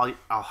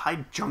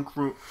hide junk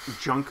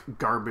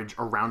garbage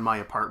around my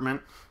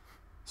apartment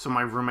so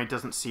my roommate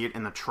doesn't see it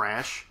in the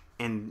trash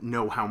and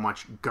know how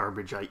much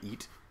garbage I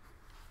eat.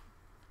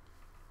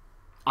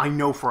 I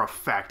know for a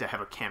fact I have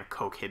a can of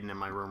Coke hidden in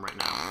my room right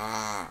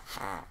now.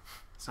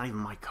 It's not even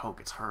my Coke,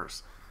 it's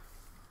hers.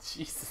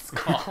 Jesus,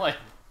 Colin.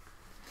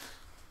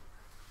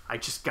 I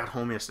just got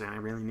home yesterday and I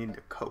really needed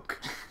a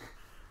Coke.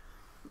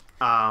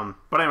 But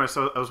anyway,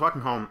 so I was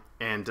walking home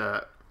and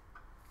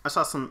I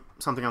saw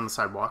something on the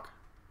sidewalk,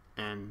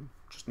 and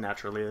just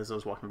naturally as I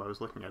was walking by I was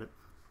looking at it.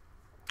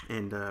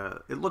 And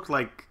it looked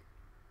like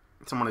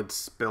someone had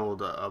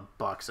spilled a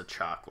box of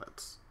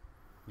chocolates.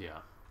 Yeah.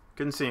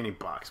 Couldn't see any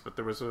box, but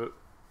there's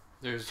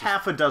just...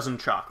 half a dozen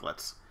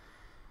chocolates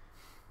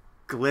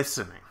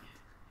glistening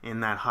in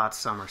that hot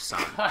summer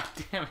sun. God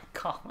damn it,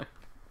 Colin.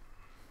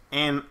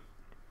 And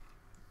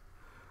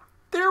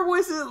there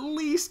was at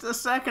least a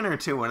second or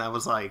two when I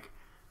was like,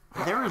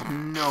 there is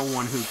no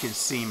one who can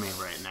see me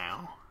right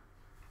now.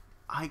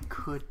 I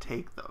could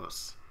take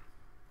those.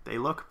 They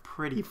look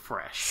pretty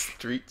fresh.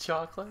 Street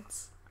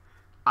chocolates?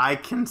 I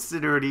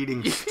considered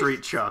eating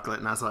street chocolate,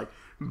 and I was like,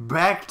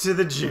 back to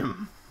the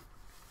gym.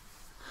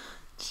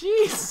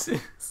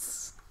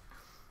 Jesus.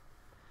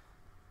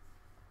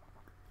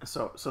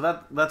 So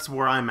that's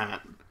where I'm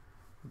at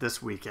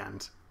this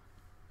weekend.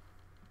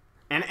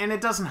 And it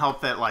doesn't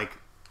help that, like,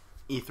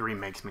 E3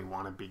 makes me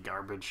want to be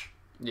garbage.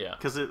 Yeah.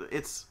 Because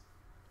it's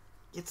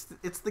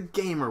the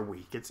gamer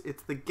week.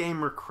 It's the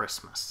gamer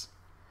Christmas.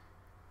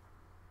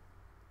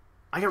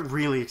 I got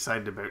really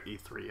excited about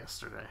E3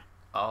 yesterday.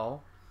 Oh.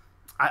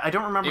 I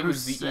don't remember it who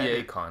was the said EA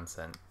it.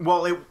 content.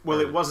 Well,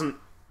 it wasn't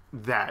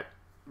that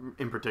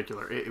in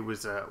particular. It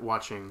was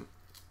watching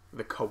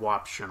the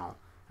co-optional,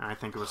 and I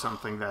think it was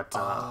something that.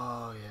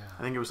 Oh yeah.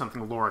 I think it was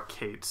something Laura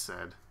Kate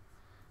said,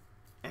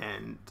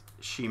 and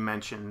she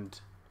mentioned.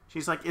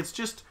 She's like, it's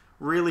just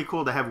really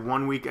cool to have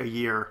 1 week a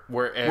year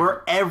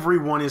where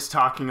everyone is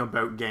talking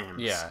about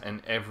games. Yeah,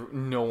 and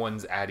no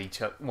one's at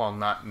each other. Well,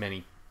 not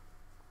many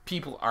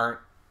people aren't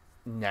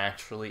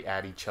naturally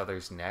at each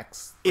other's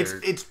necks.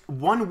 It's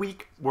 1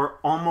 week where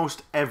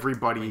almost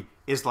everybody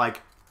is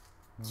like,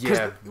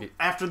 yeah.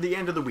 After the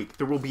end of the week,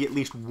 there will be at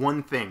least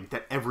one thing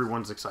that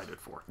everyone's excited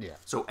for. Yeah.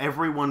 So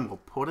everyone will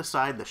put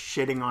aside the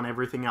shitting on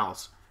everything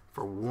else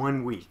for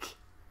 1 week.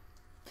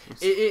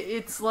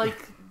 It's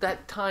like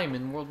that time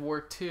in World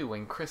War II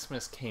when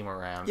Christmas came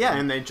around. Yeah,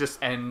 and they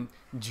just... And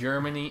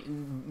Germany,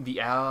 the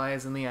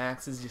Allies and the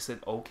Axis just said,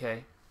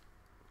 okay,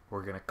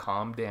 we're going to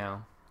calm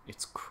down.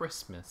 It's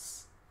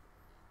Christmas.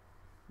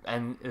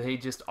 And they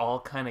just all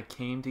kind of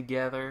came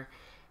together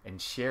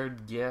and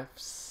shared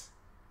gifts.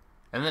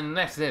 And then the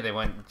next day they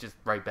went just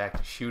right back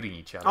to shooting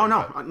each other. Oh,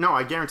 no. No,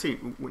 I guarantee.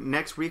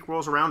 Next week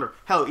rolls around, or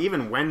hell,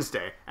 even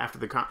Wednesday after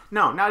the...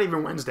 No, not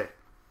even Wednesday.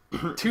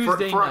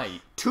 Tuesday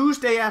night.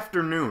 Tuesday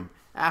afternoon,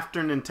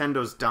 after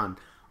Nintendo's done,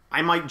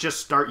 I might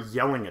just start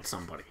yelling at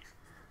somebody.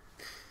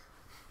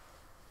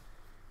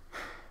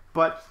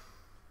 But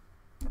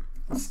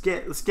let's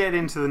get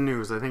into the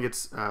news. I think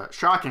it's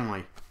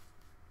shockingly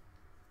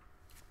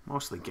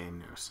mostly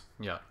game news.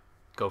 Yeah,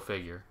 go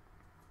figure.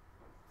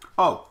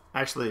 Oh,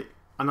 actually,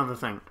 another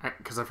thing,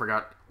 because I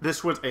forgot.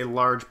 This was a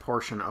large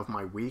portion of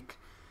my week.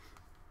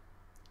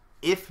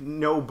 If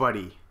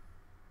nobody,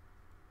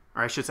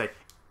 or I should say,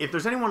 if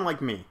there's anyone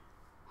like me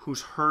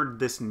who's heard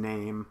this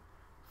name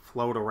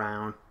float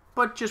around,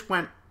 but just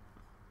went,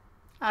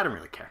 I don't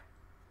really care.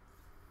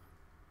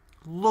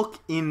 Look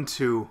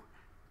into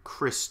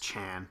Chris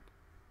Chan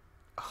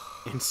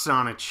in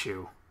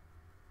Sonichu.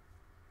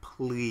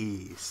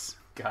 Please.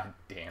 God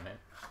damn it.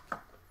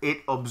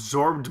 It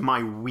absorbed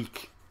my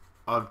week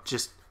of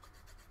just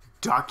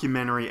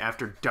documentary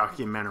after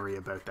documentary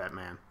about that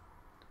man.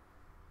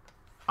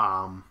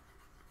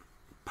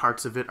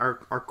 Parts of it are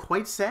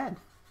quite sad.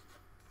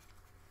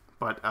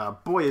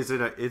 But boy,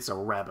 it's a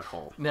rabbit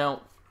hole.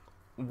 Now,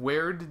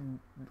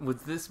 was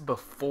this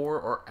before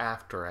or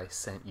after I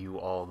sent you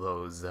all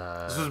those?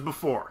 This was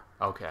before.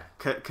 Okay.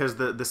 Because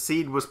the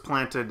seed was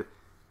planted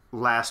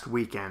last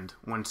weekend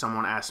when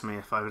someone asked me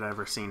if I had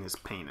ever seen his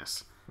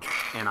penis.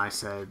 And I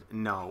said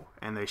no.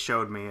 And they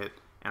showed me it,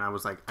 and I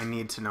was like, I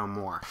need to know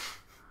more.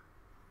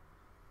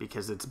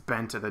 Because it's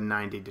bent at a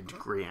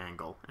 90-degree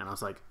angle. And I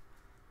was like,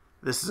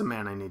 this is a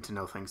man I need to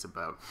know things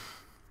about.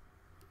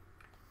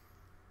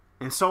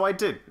 And so I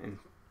did. And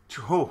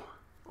oh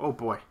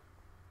boy.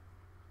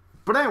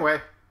 But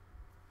anyway,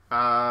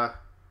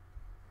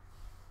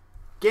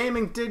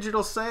 gaming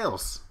digital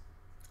sales.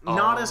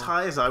 Not as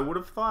high as I would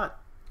have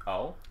thought.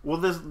 Oh? Well,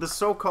 the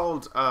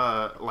so-called,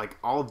 like,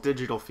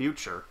 all-digital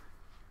future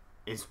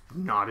is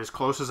not as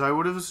close as I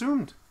would have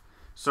assumed.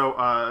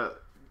 So,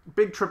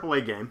 big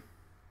AAA game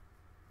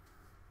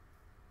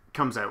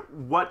comes out.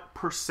 What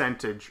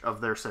percentage of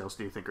their sales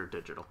do you think are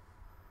digital?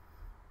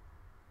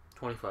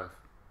 25%.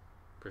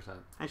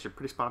 Actually,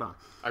 pretty spot on.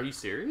 Are you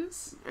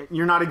serious?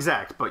 You're not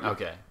exact, but...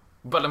 Okay.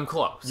 But I'm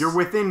close. You're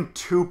within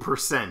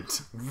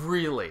 2%.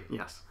 Really?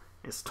 Yes.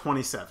 It's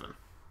 27.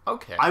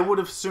 Okay. I would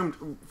have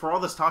assumed, for all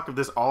this talk of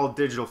this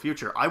all-digital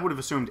future, I would have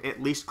assumed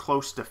at least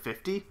close to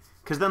 50,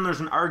 because then there's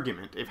an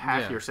argument if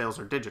half your sales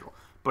are digital.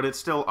 But it's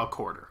still a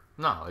quarter.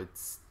 No,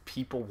 it's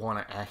people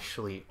want to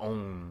actually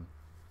own...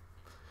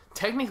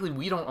 Technically,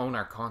 we don't own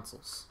our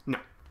consoles. No.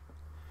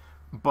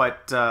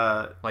 But,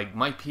 like,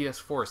 my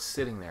PS4 is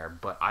sitting there,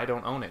 but I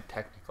don't own it,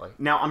 technically.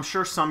 now, I'm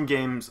sure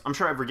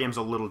every game's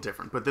a little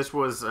different, but this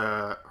was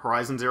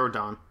Horizon Zero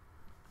Dawn.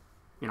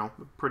 You know,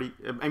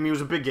 I mean, it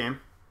was a big game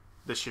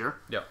this year.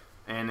 Yep.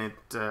 And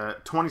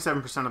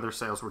 27% of their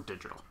sales were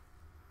digital.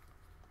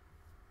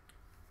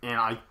 And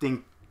I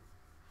think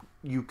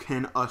you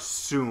can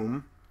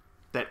assume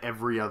that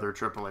every other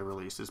AAA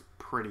release is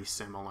pretty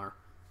similar,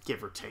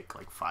 give or take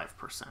like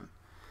 5%.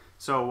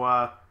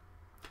 So,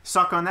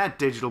 suck on that,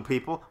 digital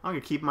people. I'm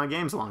going to keep my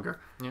games longer.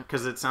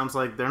 Because it sounds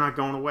like they're not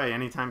going away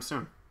anytime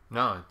soon.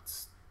 No,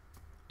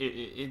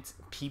 it's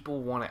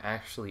people want to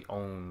actually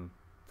own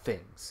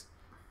things.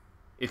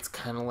 It's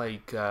kind of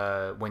like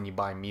when you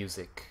buy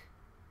music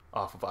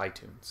off of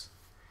iTunes.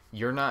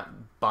 You're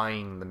not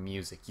buying the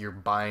music. You're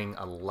buying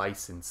a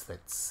license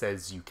that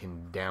says you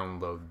can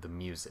download the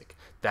music.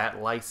 That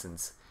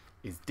license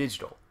is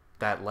digital.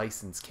 That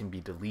license can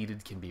be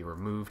deleted, can be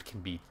removed,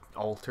 can be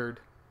altered.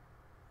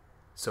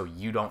 So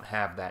you don't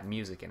have that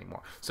music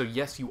anymore. So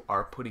yes, you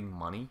are putting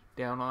money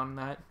down on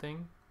that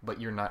thing, but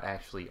you're not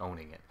actually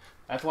owning it.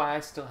 That's why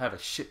I still have a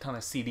shit ton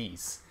of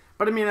CDs.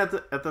 But I mean,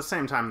 at the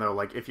same time, though,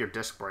 like, if your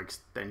disc breaks,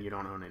 then you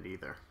don't own it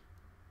either.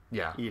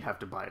 Yeah. You'd have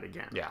to buy it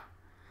again. Yeah.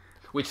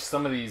 Which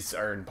some of these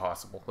are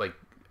impossible. Like,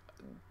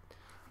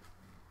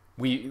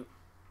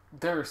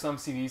 there are some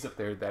CDs up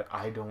there that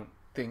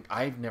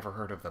I've never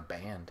heard of the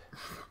band.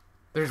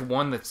 There's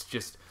one that's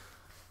just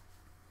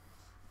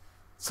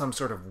some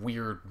sort of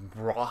weird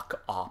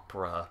rock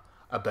opera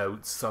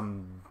about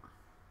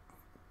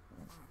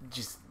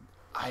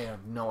I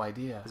have no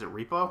idea. Is it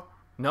Repo?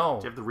 No.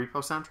 Do you have the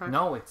Repo soundtrack?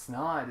 No, it's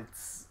not.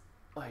 It's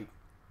like,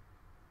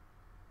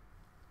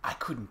 I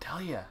couldn't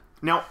tell you.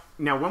 Now,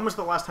 when was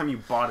the last time you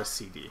bought a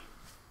CD?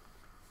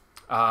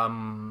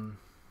 Amon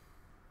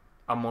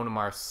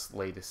Amarth's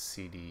latest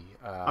CD.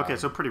 Okay,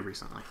 so pretty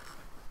recently.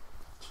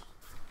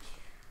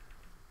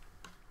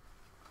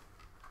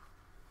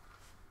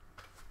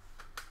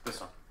 This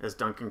one. As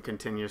Duncan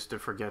continues to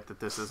forget that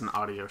this is an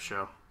audio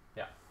show.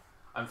 Yeah.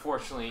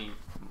 Unfortunately,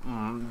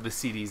 the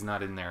CD's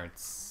not in there.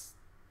 It's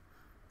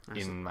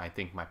in, I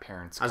think, my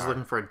parents' car. I was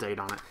looking for a date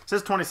on it. It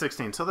says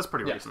 2016, so that's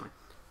pretty recently.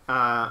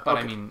 But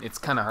okay. I mean, it's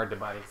kind of hard to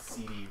buy a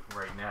CD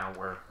right now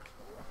where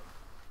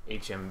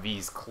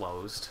HMV's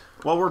closed.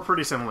 Well, we're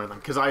pretty similar then,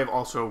 because I have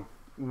also,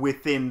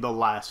 within the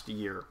last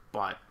year,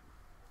 bought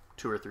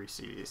 2 or 3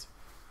 CDs.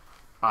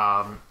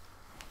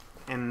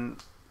 And,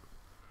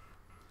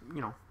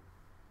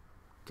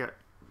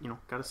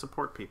 gotta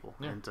support people.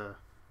 Yeah. And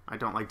I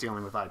don't like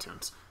dealing with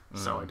iTunes,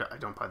 so I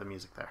don't buy the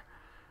music there.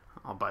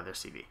 I'll buy their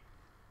CD.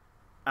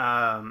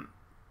 But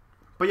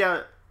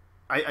yeah,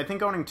 I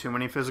think owning too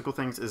many physical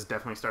things is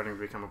definitely starting to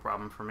become a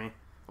problem for me.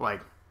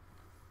 Like,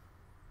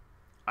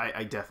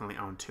 I definitely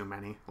own too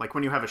many. Like,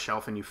 when you have a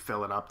shelf and you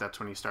fill it up, that's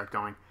when you start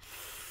going,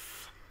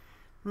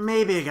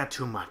 maybe I got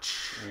too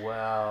much.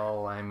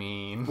 Well, I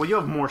mean... Well, you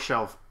have more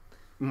shelf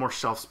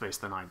space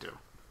than I do.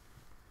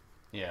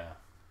 Yeah.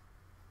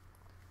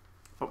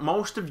 But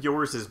most of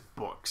yours is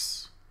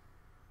books.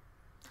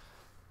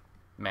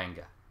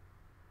 Manga.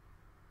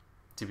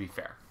 To be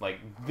fair. Like,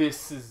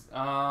 this is...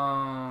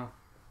 art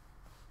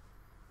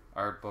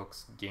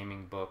books,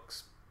 gaming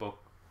books,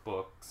 book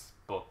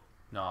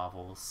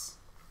novels.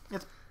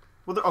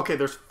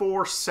 There's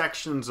 4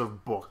 sections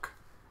of book.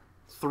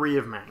 3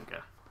 of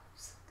manga.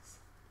 6.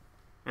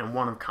 And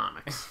 1 of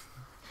comics.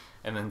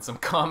 And then some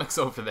comics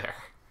over there.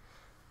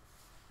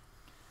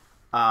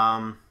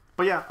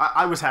 But yeah,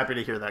 I was happy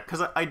to hear that,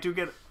 because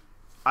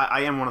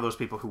I am one of those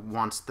people who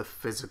wants the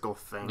physical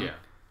thing. Yeah.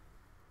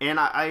 And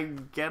I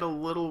get a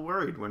little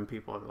worried when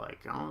people are like,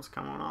 oh, it's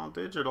coming all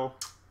digital.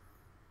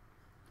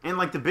 And,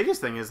 like, the biggest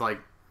thing is, like,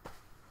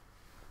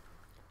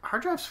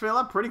 hard drives fill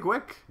up pretty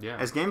quick. Yeah.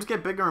 As games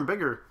get bigger and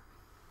bigger.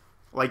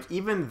 Like,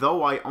 even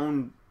though I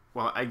own,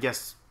 well, I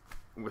guess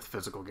with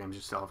physical games,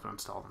 you still have to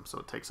install them, so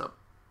it takes up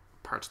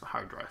parts of the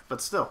hard drive.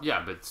 But still.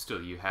 Yeah, but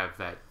still, you have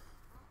that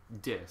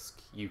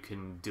disk. You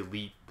can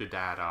delete the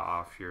data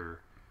off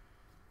your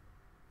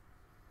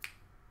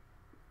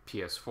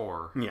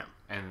PS4. Yeah.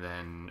 And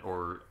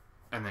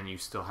then you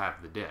still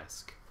have the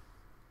disk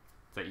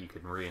that you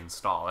can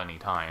reinstall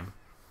anytime.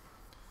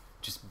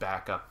 Just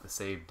back up the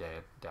save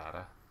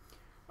data.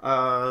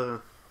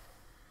 Other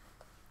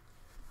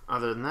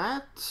than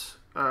that,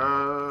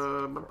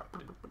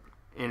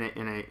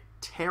 in a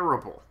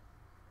terrible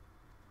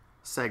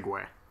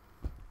segue,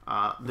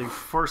 the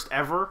first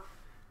ever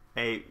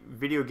a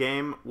video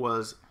game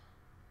was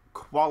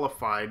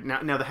qualified.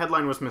 Now the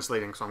headline was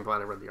misleading, so I'm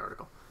glad I read the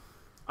article.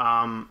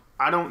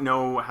 I don't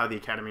know how the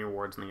Academy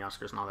Awards and the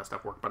Oscars and all that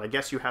stuff work, but I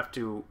guess you have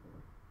to.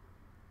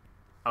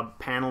 A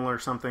panel or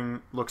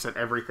something looks at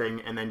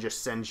everything and then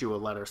just sends you a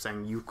letter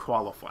saying you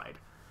qualified.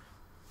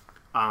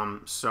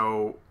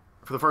 So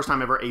for the first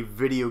time ever, a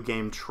video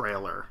game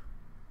trailer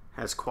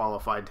has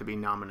qualified to be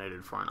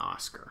nominated for an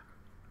Oscar.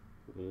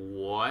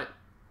 What?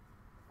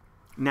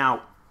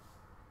 Now,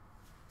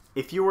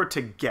 if you were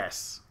to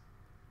guess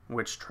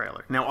which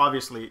trailer... Now,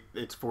 obviously,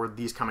 it's for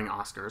these coming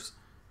Oscars,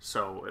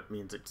 so it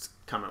means it's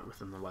come out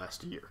within the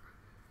last year.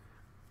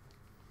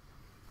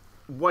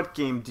 What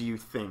game do you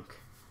think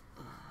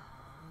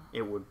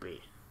it would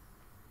be?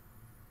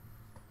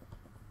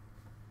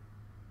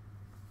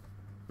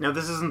 Now,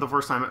 this isn't the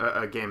first time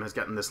a game has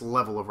gotten this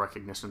level of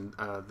recognition.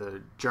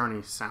 The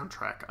Journey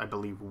soundtrack, I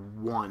believe,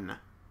 won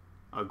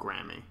a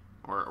Grammy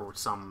or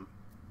some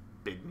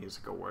big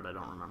music award. I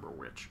don't remember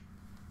which.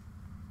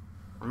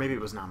 Or maybe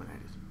it was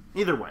nominated.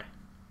 Either way.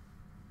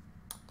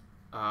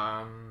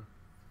 I'm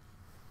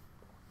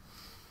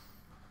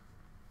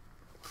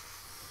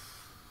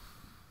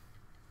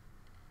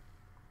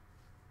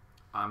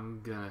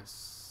gonna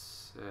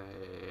say...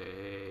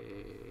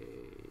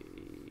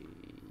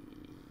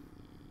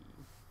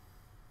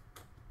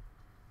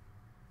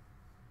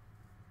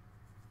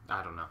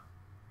 I don't know.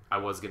 I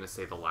was gonna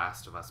say The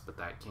Last of Us, but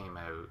that came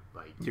out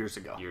like years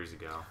ago.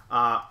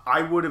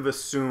 I would have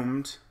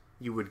assumed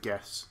you would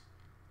guess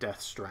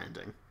Death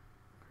Stranding.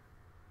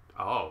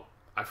 Oh,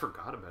 I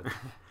forgot about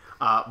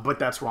that. But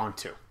that's wrong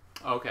too.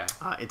 Okay.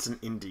 It's an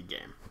indie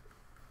game.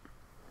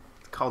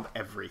 It's called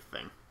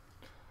Everything.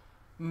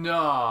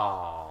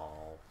 No.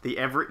 The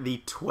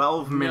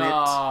 12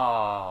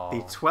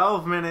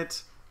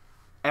 minute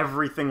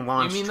Everything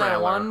launch trailer. You mean trailer.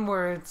 That one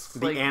where it's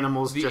the like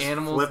animals the just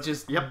animals flip.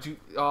 just Yep.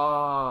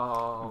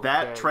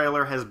 That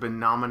trailer has been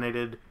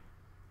nominated,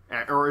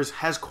 or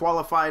has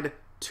qualified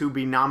to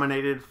be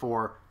nominated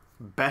for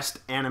Best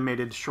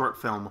Animated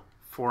Short Film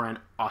for an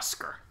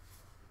Oscar.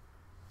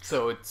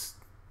 So it's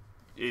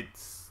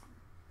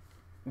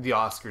the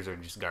Oscars are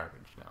just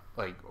garbage now.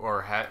 Like,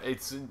 or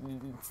it's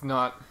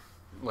not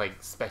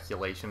like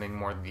speculation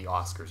anymore. The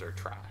Oscars are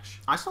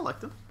trash. I still like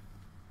them.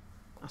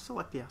 I still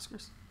like the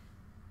Oscars.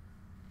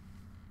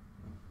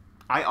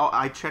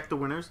 I check the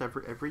winners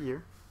every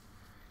year.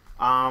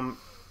 No,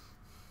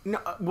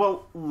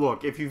 well,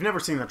 look, if you've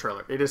never seen the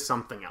trailer, it is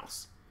something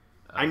else.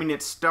 I mean,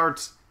 it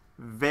starts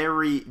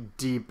very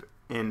deep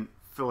in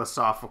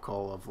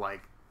philosophical of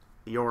like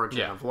the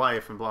origin of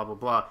life and blah blah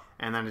blah,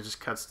 and then it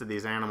just cuts to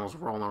these animals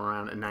rolling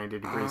around at 90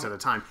 degrees at a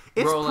time.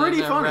 It's rolling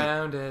pretty funny.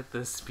 Around at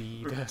the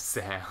speed of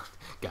sound,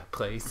 got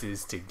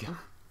places to go.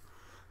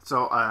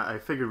 So I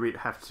figured we'd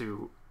have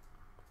to,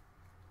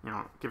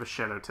 give a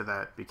shout out to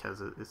that because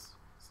it's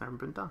never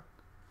been done.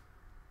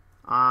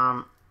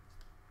 Now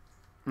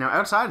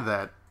outside of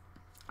that,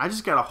 I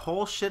just got a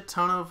whole shit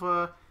ton of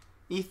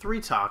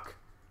E3 talk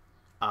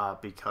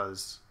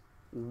because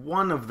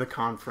one of the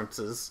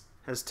conferences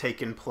has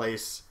taken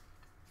place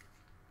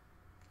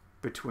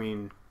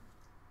between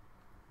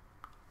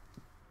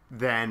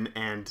then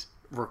and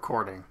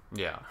recording.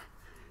 Yeah.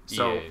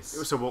 So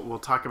EA's. so we'll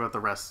talk about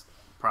the rest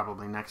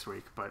probably next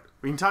week, but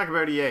we can talk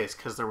about EA's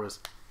because there was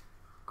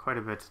quite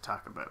a bit to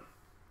talk about.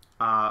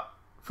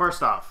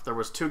 First off, there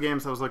was 2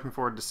 games I was looking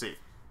forward to see.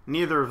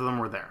 Neither of them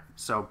were there,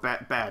 so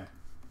bad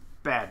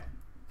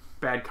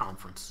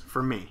conference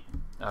for me.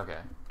 Okay.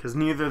 Because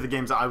neither of the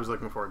games that I was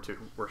looking forward to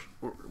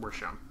were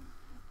shown.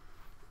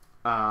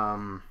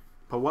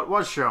 But what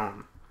was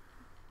shown,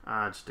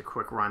 just a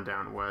quick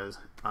rundown, was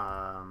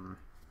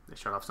they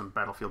showed off some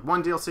Battlefield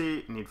 1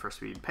 DLC, Need for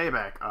Speed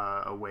Payback,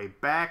 A Way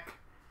Back,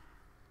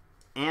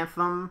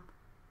 Anthem,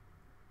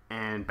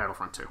 and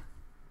Battlefront 2.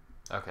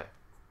 Okay.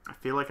 I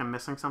feel like I'm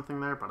missing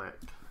something there, but it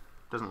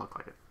doesn't look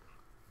like it.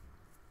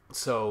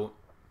 So,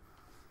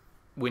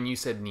 when you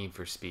said Need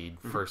for Speed,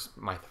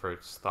 my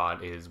first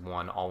thought is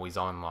 1, always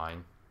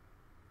online,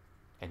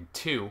 and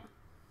 2,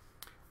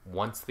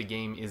 once the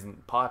game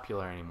isn't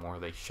popular anymore,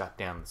 they shut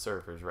down the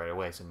servers right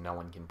away so no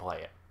one can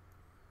play it.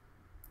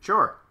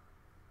 Sure.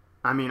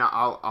 I mean,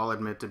 I'll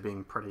admit to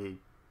being pretty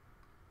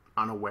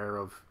unaware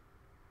of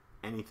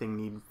anything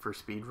Need for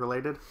Speed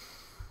related.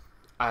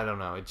 I don't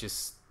know.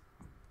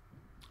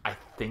 I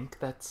think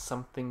that's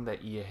something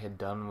that EA had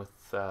done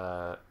with,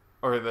 or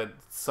that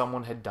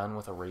someone had done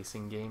with a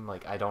racing game.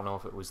 Like, I don't know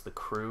if it was The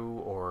Crew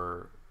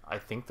or I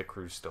think The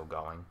Crew's still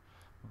going,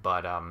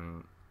 But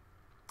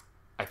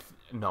I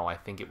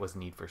think it was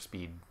Need for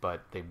Speed,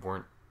 but they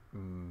weren't.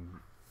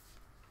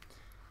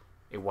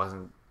 It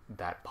wasn't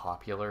that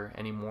popular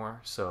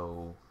anymore.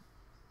 So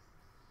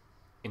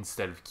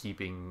instead of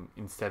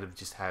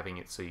just having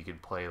it so you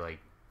could play like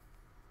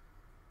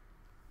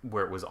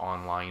where it was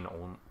online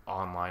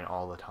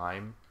all the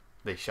time,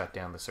 they shut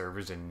down the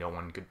servers and no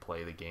one could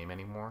play the game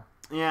anymore.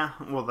 Yeah,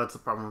 well, that's the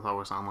problem with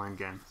always online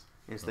games.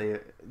 Is they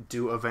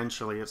do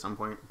eventually at some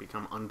point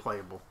become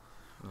unplayable.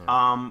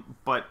 Yeah.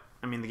 But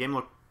I mean, the game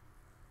looked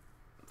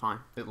fine.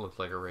 It looked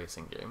like a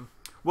racing game.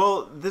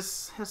 Well,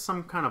 this has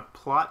some kind of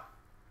plot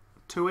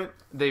to it.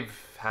 They've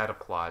had a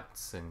plot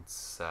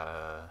since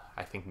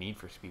I think Need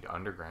for Speed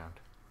Underground.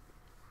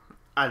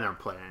 I never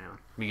played anyone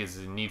because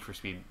Need for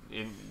Speed,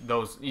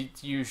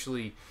 it's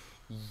usually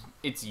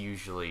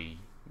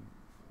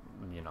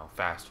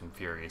Fast and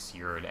Furious.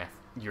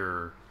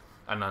 You're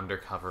an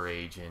undercover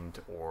agent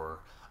or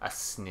a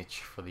snitch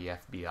for the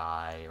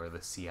FBI or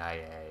the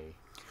CIA.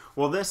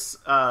 Well, this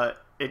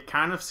it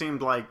kind of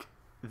seemed like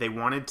they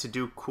wanted to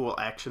do cool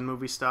action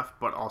movie stuff,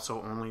 but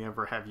also only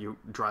ever have you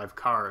drive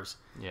cars.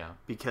 Yeah.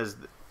 Because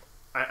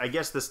I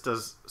guess this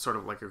does sort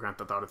of like a Grand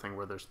Theft Auto thing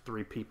where there's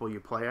 3 people you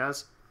play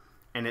as,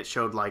 and it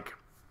showed like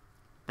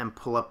them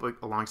pull up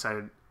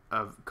alongside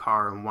a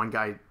car, and one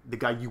guy, the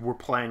guy you were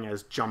playing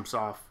as, jumps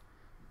off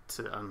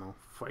to, I don't know,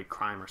 fight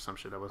crime or some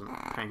shit. I wasn't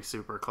paying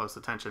super close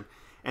attention.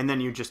 And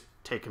then you just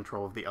take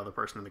control of the other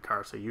person in the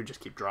car, so you just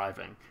keep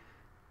driving.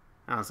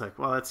 And I was like,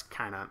 well, that's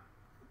kind of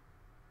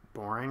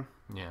boring.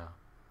 Yeah.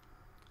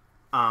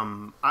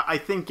 I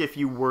think if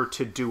you were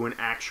to do an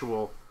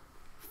actual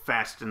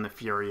Fast and the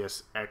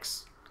Furious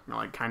X,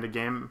 like kind of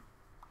game,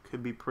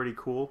 could be pretty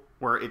cool.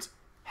 Where it's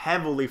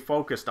heavily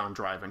focused on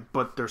driving,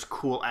 but there's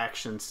cool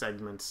action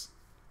segments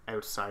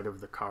outside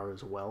of the car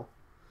as well.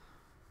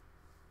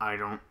 I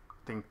don't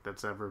think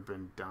that's ever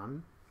been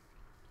done.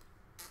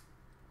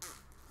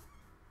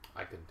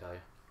 I couldn't tell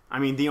you. I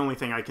mean, the only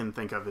thing I can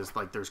think of is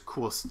like there's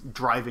cool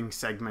driving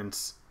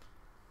segments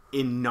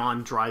in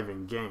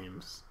non-driving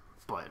games,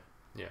 but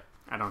yeah,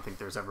 I don't think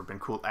there's ever been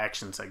cool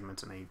action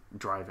segments in a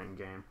driving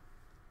game.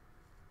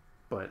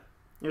 But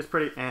it was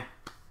pretty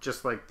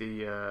just like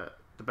the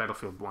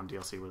Battlefield 1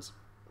 DLC was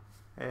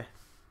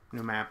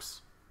new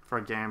maps for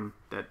a game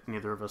that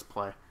neither of us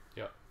play.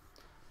 Yep.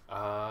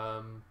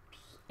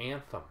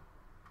 Anthem.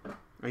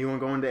 Oh, you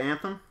want to go into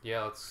Anthem?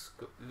 Yeah, let's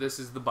go. This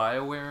is the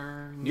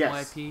BioWare new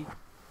IP?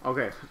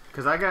 Okay,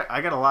 because I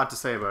got a lot to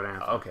say about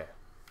Anthem. Okay.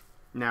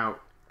 Now,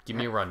 give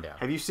me a rundown.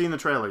 Have you seen the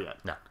trailer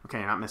yet? No. Okay,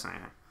 you're not missing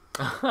anything.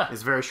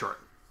 It's very short.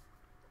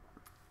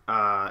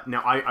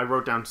 Now, I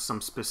wrote down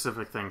some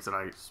specific things that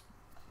I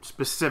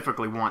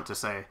specifically want to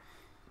say.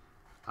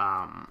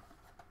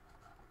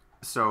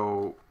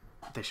 So,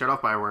 they showed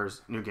off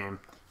BioWare's new game.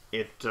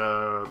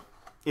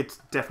 It's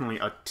definitely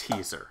a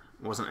teaser.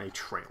 It wasn't a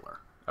trailer.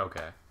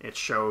 Okay. It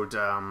showed,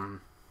 a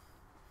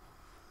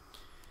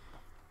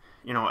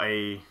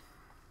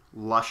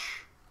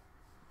lush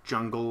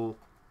jungle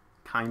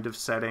kind of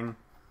setting.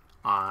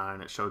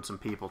 And it showed some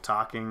people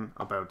talking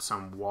about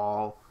some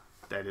wall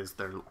that is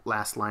their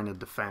last line of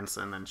defense,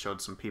 and then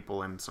showed some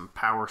people in some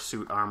power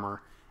suit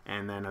armor,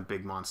 and then a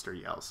big monster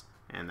yells.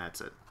 And that's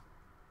it.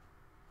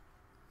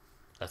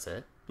 That's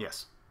it?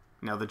 Yes.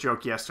 Now, the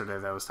joke yesterday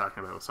that I was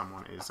talking about with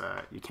someone is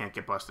you can't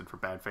get busted for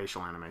bad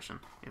facial animation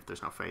if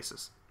there's no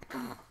faces.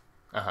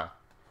 Uh-huh.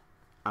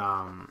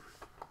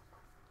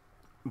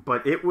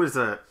 But it was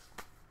a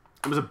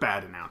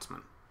bad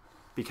announcement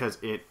because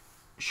it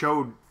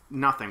showed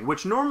nothing,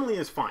 which normally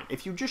is fine.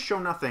 If you just show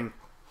nothing,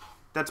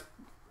 that's...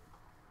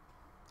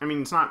 I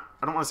mean, it's not...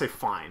 I don't want to say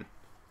fine,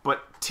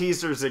 but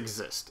teasers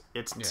exist.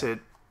 It's to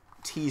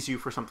tease you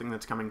for something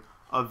that's coming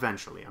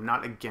eventually. I'm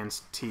not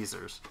against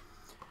teasers.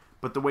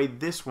 But the way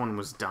this one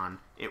was done,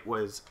 it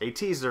was a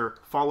teaser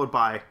followed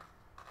by,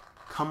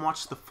 come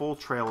watch the full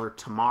trailer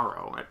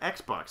tomorrow at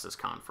Xbox's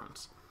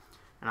conference.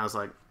 And I was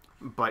like,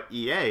 but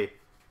EA,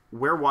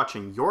 we're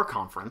watching your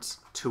conference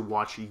to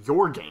watch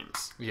your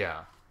games.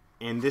 Yeah.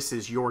 And this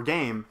is your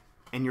game,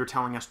 and you're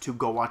telling us to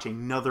go watch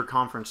another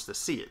conference to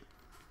see it.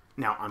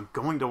 Now, I'm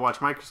going to watch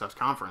Microsoft's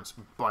conference,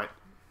 but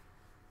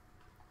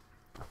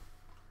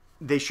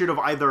they should have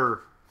either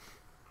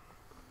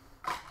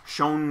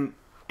shown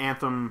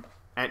Anthem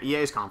at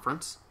EA's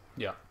conference.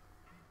 Yeah.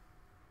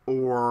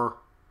 Or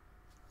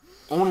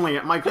only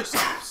at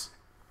Microsoft's.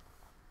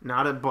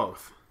 Not at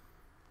both.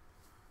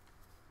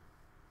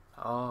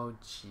 Oh,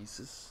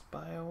 Jesus.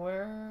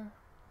 BioWare?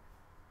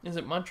 Is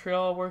it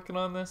Montreal working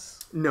on this?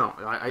 No,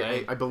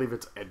 I believe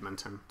it's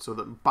Edmonton. So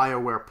the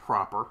BioWare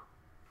proper.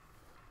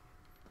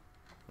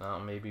 Well,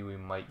 maybe we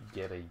might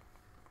get a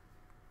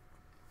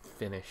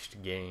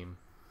finished game.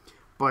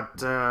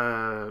 But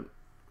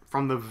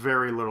from the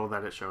very little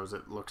that it shows,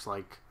 it looks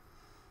like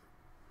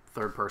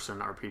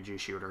third-person RPG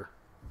shooter.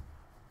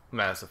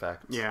 Mass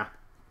Effect. Yeah.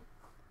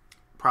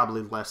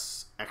 Probably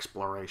less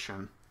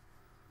exploration.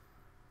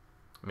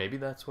 Maybe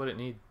that's what it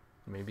needs.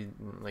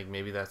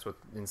 Maybe that's what,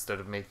 instead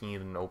of making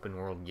it an open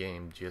world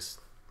game, just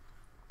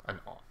a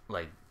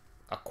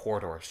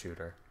corridor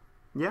shooter.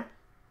 Yeah.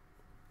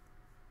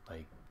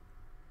 Like,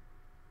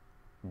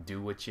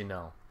 do what you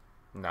know,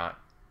 not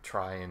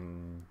try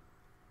and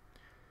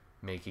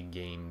make a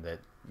game that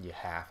you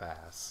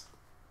half-ass.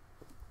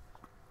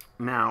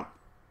 Now,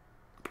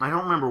 I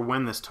don't remember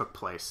when this took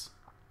place,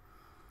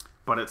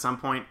 but at some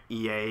point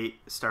EA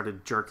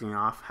started jerking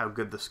off how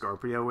good the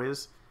Scorpio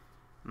is.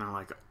 And they're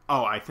like,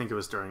 oh, I think it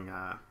was during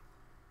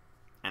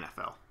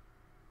NFL.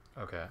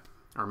 Okay.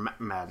 Or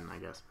Madden, I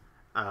guess.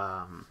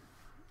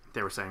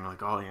 They were saying,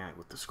 like, oh, yeah,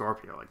 with the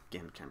Scorpio, like,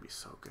 game can be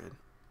so good.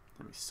 It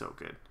can be so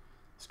good.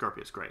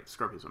 Scorpio's great.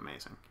 Scorpio's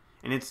amazing.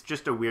 And it's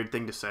just a weird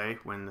thing to say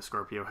when the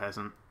Scorpio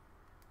hasn't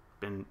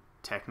been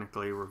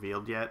technically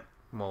revealed yet.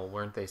 Well,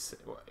 weren't they...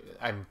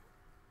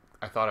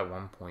 I thought at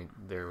one point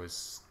there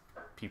was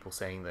people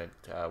saying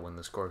that when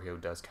the Scorpio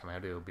does come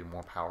out, it'll be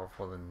more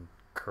powerful than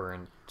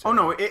current... Oh,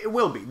 no, it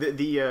will be.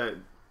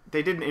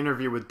 They did an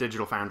interview with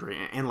Digital Foundry,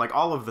 and, like,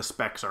 all of the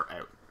specs are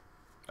out.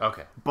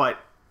 Okay. But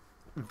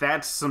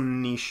that's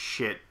some niche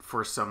shit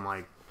for some,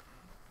 like,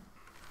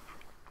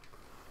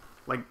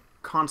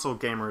 console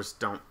gamers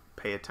don't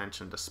pay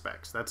attention to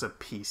specs. That's a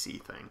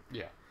PC thing.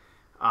 Yeah.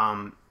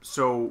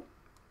 So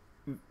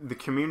the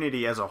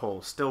community as a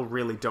whole still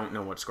really don't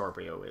know what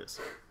Scorpio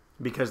is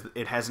because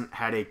it hasn't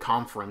had a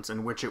conference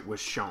in which it was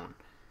shown.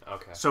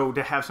 Okay. So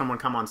to have someone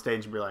come on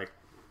stage and be like,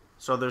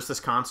 so there's this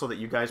console that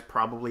you guys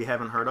probably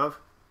haven't heard of.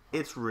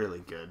 It's really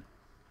good.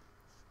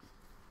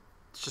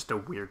 It's just a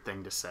weird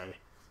thing to say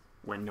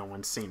when no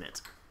one's seen it.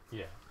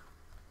 Yeah.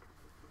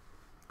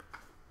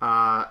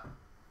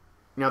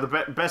 Now,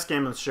 the best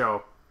game of the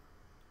show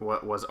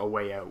was A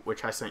Way Out,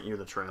 which I sent you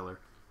the trailer.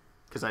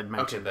 Because I'd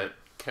mentioned that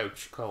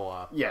couch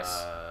co-op.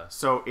 Yes.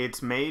 So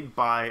it's made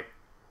by...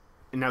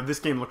 Now, this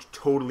game looks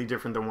totally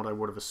different than what I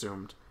would have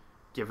assumed,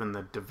 given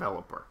the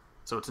developer.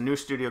 So it's a new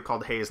studio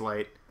called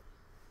Hazelight,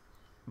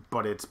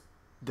 but it's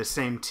the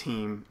same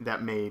team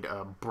that made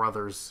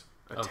Brothers,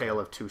 A Tale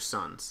of Two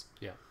Sons.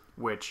 Yeah.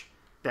 Which,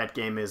 that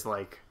game is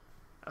like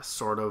a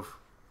sort of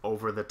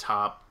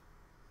over-the-top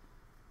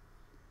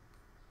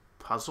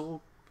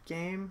puzzle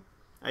game,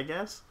 I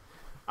guess.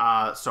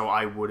 So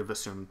I would have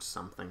assumed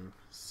something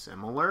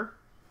similar.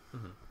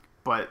 Mm-hmm.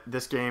 But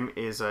this game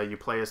is you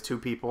play as two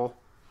people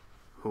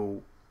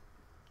who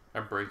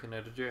are breaking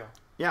out of jail.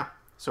 Yeah.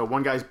 So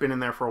one guy's been in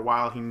there for a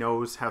while. He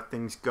knows how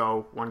things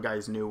go. One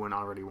guy's new and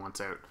already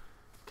wants out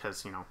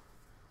because, you know,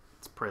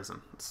 it's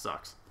prison. It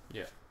sucks.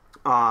 Yeah.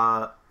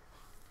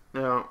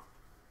 Now,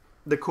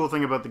 the cool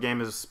thing about the game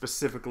is it's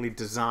specifically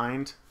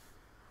designed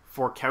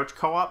for couch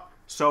co-op.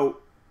 So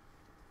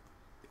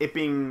it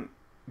being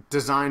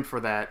designed for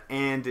that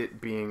and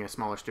it being a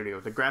smaller studio,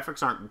 the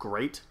graphics aren't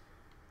great.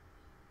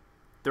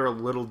 They're a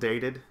little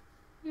dated.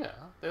 Yeah,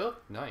 they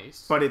look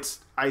nice. But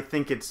I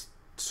think it's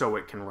so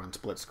it can run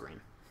split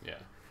screen. Yeah.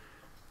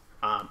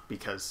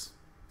 Because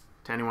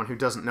to anyone who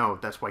doesn't know,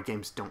 that's why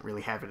games don't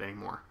really have it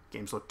anymore.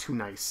 Games look too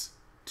nice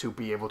to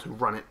be able to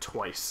run it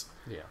twice.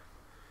 Yeah.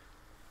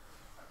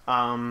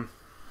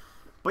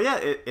 But yeah,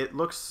 it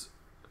looks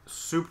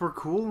super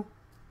cool.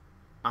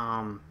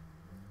 And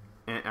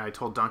I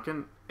told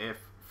Duncan, if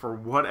for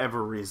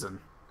whatever reason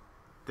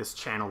this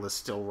channel is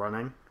still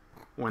running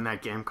when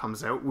that game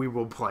comes out, we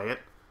will play it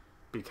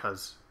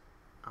because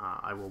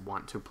I will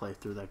want to play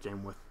through that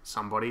game with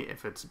somebody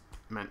if it's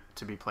meant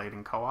to be played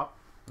in co-op.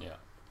 Yeah.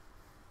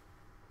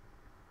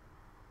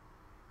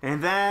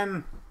 And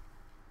then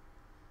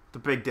the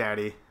big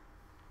daddy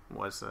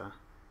was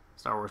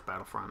Star Wars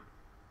Battlefront,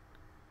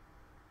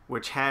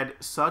 which had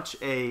such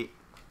a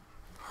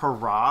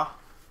hurrah.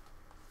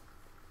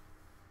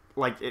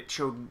 Like, it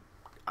showed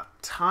a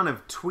ton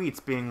of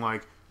tweets being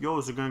like, yo,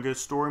 is it going to get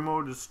story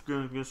mode? Is it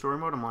going to get story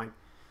mode? I'm like,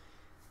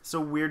 it's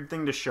a weird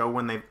thing to show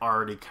when they've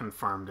already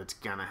confirmed it's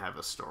going to have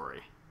a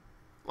story.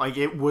 Like,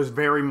 it was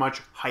very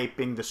much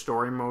hyping the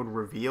story mode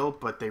reveal,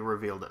 but they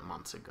revealed it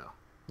months ago.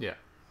 Yeah.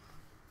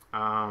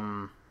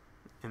 And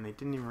they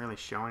didn't even really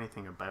show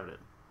anything about it.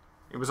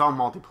 It was all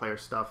multiplayer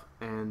stuff,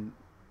 and...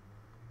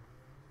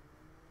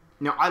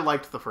 You know, I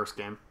liked the first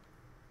game.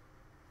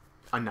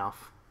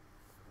 Enough.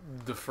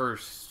 The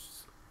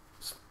first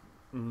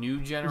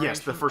new generation? Yes,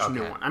 the first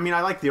new one. I mean,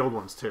 I like the old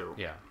ones, too.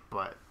 Yeah.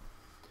 But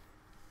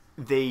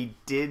they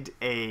did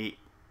a...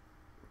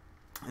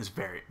 It's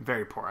very,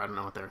 very poor. I don't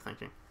know what they were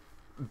thinking.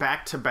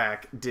 Back to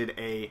Back did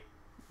a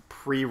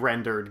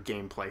pre-rendered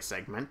gameplay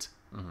segment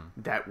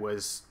that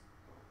was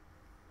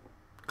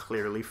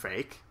clearly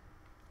fake,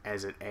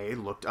 as it A,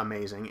 looked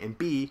amazing, and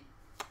B,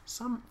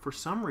 for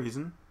some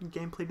reason, the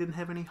gameplay didn't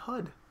have any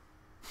HUD.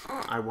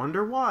 I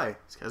wonder why.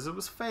 It's because it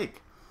was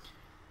fake.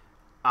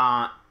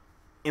 And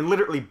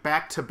literally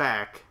back to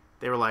back,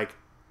 they were like,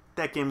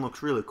 that game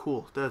looks really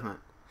cool, doesn't it?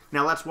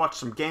 Now let's watch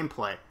some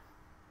gameplay.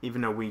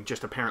 Even though we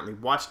just apparently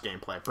watched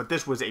gameplay. But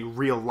this was a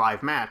real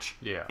live match.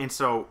 Yeah. And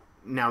so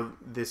now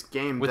this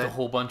game... With a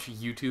whole bunch of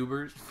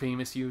YouTubers,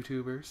 famous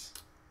YouTubers?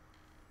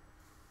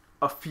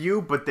 A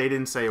few, but they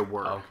didn't say a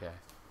word. Okay.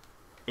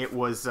 It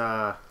was...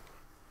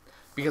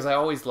 Because I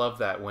always love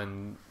that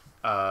when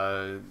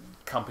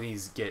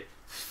companies get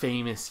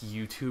famous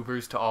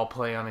YouTubers to all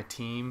play on a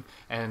team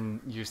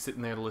and you're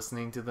sitting there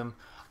listening to them.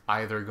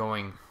 either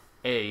going,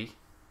 A,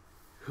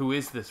 who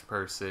is this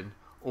person,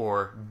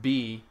 or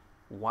B,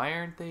 why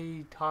aren't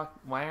they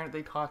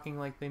talking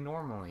like they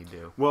normally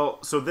do?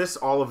 Well, so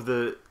all of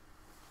the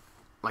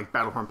like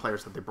Battlefront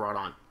players that they brought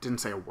on didn't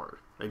say a word.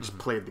 They just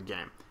played the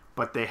game.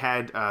 But they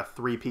had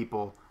 3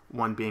 people,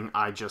 one being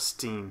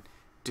iJustine,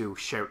 do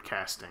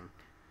shoutcasting,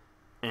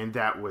 and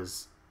it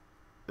was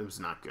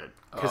not good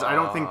because I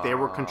don't think they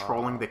were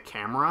controlling the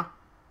camera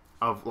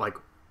of like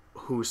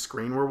whose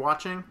screen we're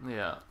watching.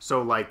 Yeah.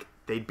 So like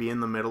they'd be in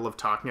the middle of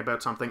talking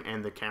about something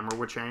and the camera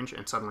would change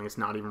and suddenly it's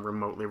not even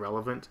remotely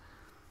relevant.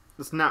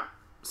 It's not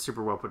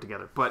super well put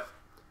together. But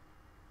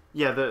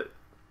yeah, the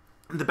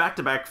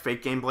back-to-back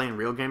fake gameplay and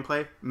real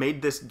gameplay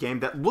made this game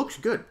that looks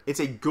good.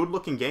 It's a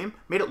good-looking game.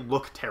 Made it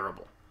look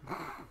terrible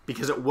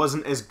because it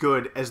wasn't as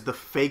good as the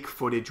fake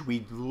footage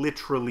we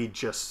literally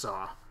just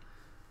saw.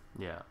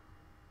 Yeah.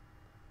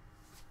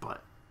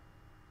 But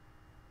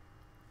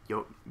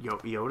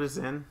Yoda's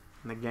in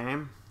the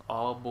game.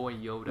 Oh boy,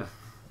 Yoda.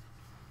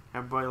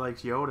 Everybody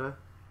likes Yoda.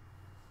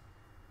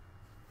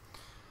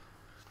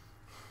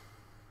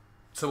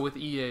 So with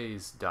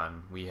EA's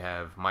done, we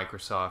have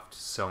Microsoft,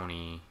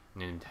 Sony,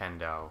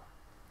 Nintendo,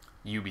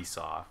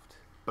 Ubisoft,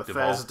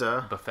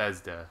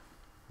 Bethesda.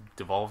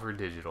 Devolver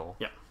Digital.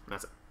 Yeah,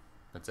 that's it.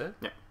 That's it?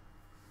 Yeah.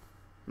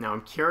 Now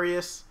I'm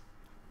curious.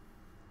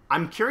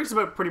 I'm curious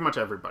about pretty much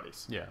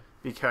everybody's. Yeah.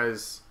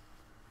 Because,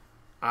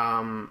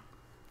 as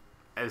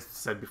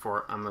said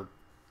before, I'm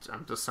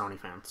just Sony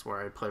fan. That's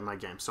where I play my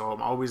games. So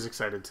I'm always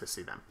excited to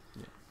see them.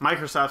 Yeah.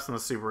 Microsoft's in a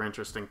super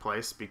interesting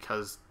place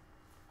because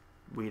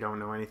we don't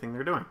know anything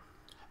they're doing.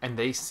 And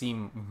they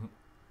seem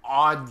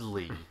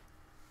oddly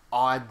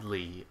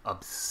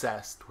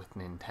obsessed with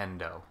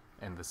Nintendo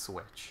and the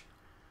Switch.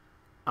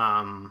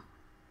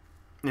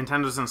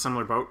 Nintendo's in a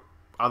similar boat,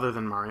 other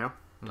than Mario.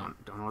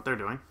 Don't know what they're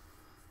doing.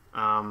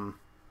 I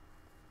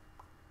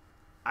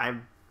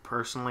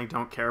personally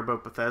don't care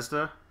about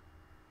Bethesda,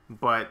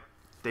 but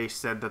they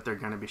said that they're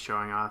going to be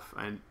showing off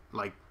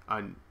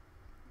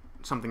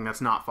something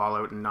that's not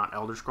Fallout and not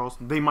Elder Scrolls.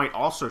 They might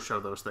also show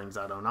those things.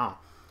 I don't know,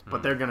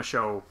 but they're going to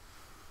show.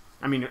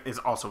 I mean, it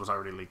also was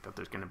already leaked that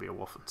there's going to be a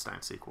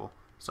Wolfenstein sequel,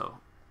 so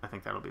I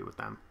think that'll be with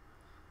them.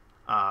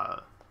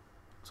 So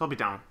I'll be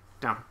down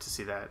to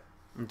see that.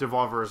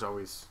 Devolver is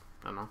always,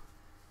 I don't know,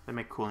 they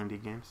make cool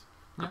indie games.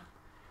 Yeah.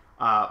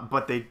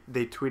 But they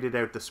tweeted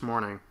out this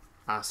morning.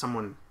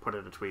 Someone put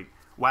out a tweet.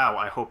 Wow,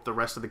 I hope the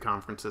rest of the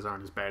conferences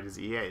aren't as bad as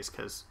EA's,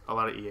 because a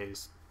lot of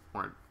EA's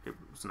weren't. It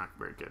was not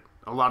very good.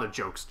 A lot of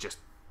jokes just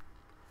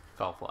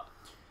fell flat.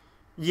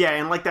 Yeah,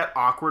 and like that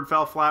awkward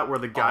fell flat where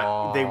the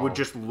guy they would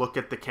just look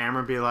at the camera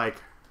and be like,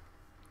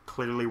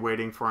 clearly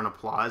waiting for an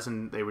applause,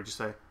 and they would just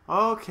say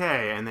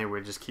okay, and they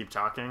would just keep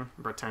talking,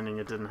 pretending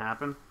it didn't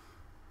happen.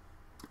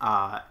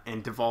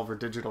 And Devolver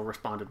Digital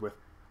responded with,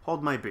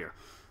 "Hold my beer."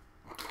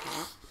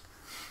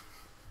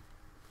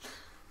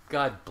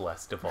 God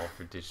bless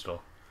Devolver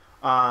Digital.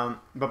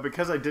 But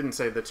because I didn't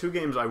say the 2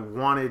 games I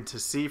wanted to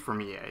see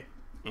from EA,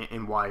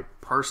 and why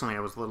personally I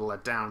was a little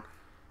let down,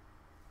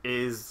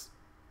 is,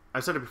 I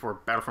said it before,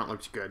 Battlefront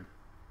looks good.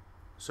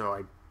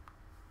 So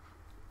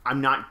I'm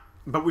not,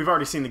 but we've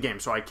already seen the game,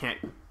 so I can't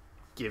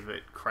give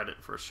it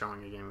credit for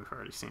showing a game we've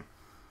already seen.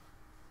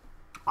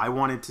 I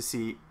wanted to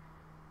see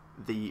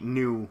the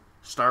new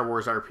Star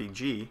Wars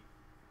RPG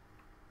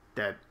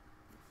that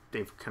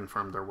they've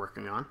confirmed they're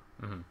working on.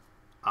 Mm-hmm.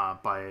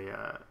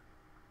 By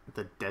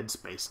the Dead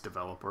Space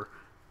developer.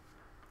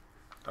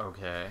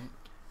 Okay.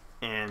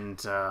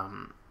 And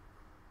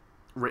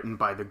written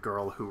by the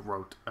girl who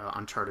wrote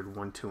Uncharted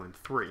 1, 2, and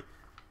 3.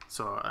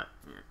 So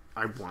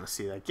I want to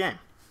see that game.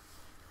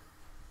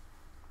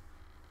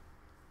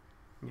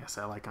 Yes,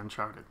 I like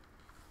Uncharted.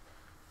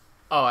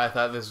 Oh, I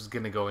thought this was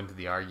going to go into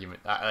the argument.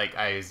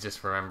 I was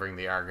just remembering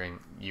the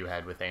argument you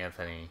had with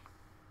Anthony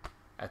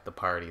at the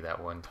party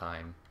that one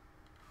time.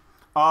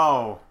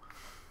 Oh,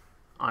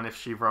 on if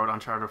she wrote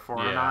Uncharted 4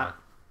 or Yeah. not.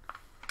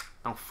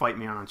 Don't fight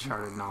me on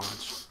Uncharted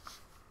knowledge.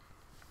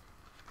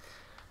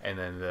 And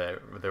then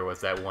there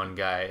was that one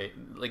guy,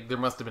 like there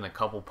must have been a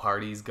couple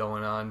parties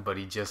going on, but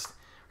he just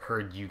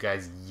heard you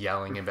guys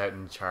yelling about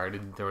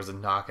Uncharted. There was a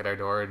knock at our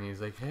door and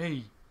he's like,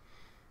 "Hey,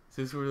 is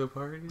this where the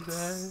party's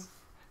at?"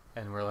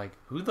 And we're like,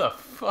 "Who the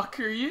fuck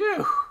are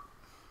you?"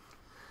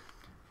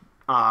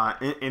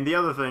 And the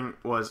other thing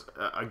was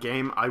a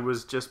game I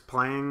was just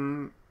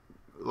playing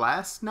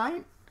last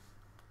night.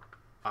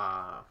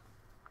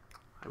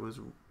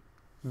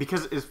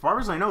 Because as far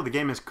as I know, the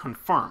game is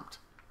confirmed,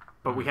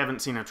 but we haven't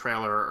seen a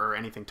trailer or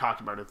anything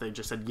talked about it. They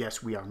just said,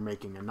 yes, we are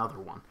making another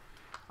one,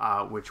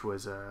 which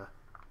was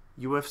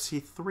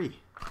UFC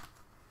 3.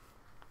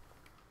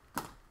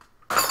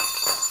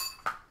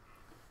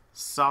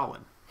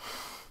 Solid.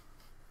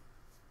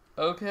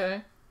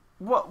 Okay.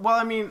 Well,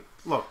 I mean,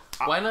 look.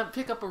 Why not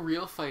pick up a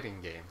real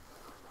fighting game?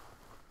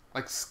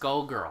 Like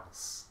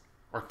Skullgirls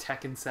or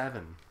Tekken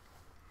 7.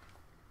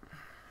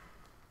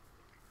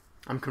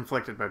 I'm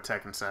conflicted about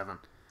Tekken 7.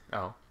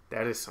 Oh.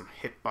 That is some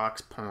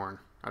hitbox porn.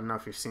 I don't know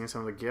if you've seen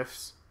some of the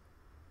GIFs.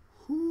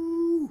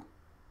 Whoo.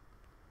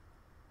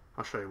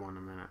 I'll show you one in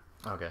a minute.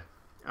 Okay.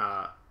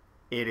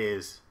 It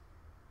is.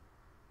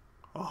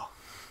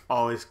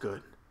 Always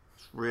good.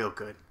 It's real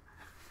good.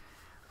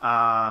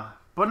 But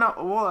no,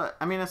 well,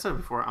 I mean, I said it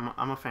before,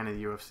 I'm a fan of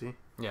the UFC.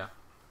 Yeah.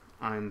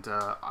 And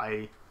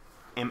I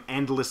am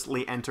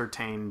endlessly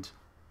entertained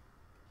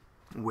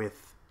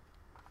with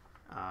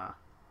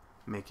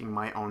making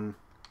my own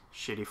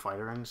shitty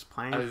fighter and just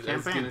playing I was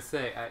campaign. gonna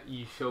say,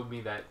 you showed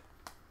me that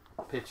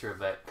picture of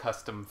that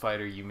custom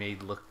fighter you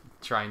made,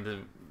 trying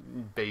to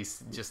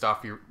base just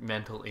off your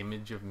mental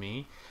image of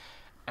me,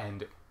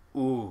 and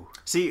ooh.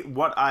 See,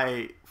 what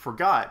I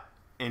forgot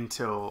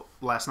until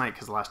last night,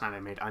 because last night I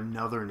made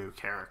another new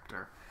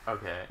character.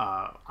 Okay.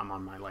 I'm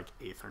on my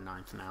 8th or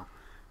 9th now.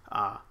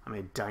 I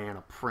made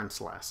Diana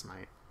Prince last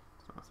night.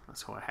 So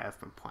that's who I have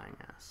been playing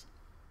as.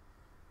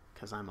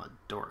 Because I'm a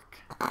dork.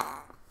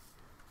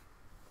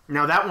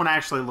 Now that one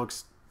actually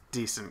looks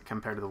decent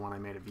compared to the one I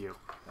made of you.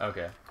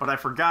 Okay. But I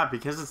forgot,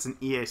 because it's an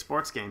EA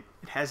Sports game,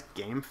 it has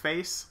game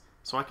face.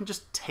 So I can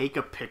just take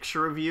a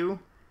picture of you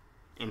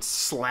and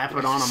slap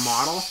it on a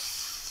model.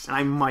 And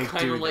I might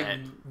do like that.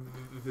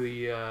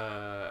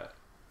 The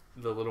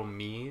little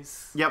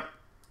Miis. Yep.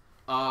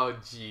 Oh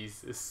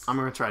Jesus! I'm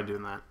gonna try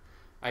doing that.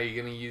 Are you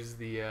gonna use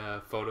the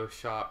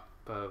Photoshop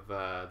of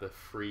the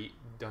free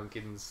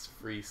Duncan's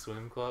free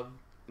swim club?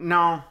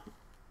 No.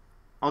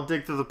 I'll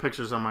dig through the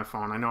pictures on my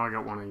phone. I know I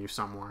got one of you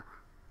somewhere.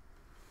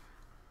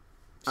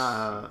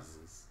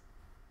 Jesus.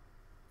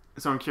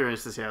 So I'm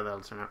curious to see how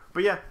that'll turn out.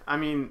 But yeah, I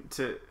mean,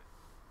 to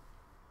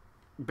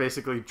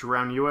basically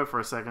drown you out for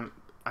a second,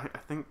 I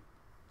think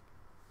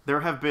there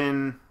have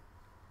been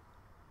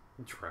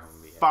Drown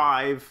me out.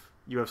 5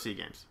 UFC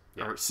games.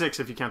 Yeah. Or 6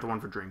 if you count the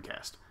one for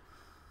Dreamcast.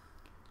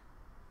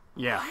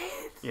 Yeah.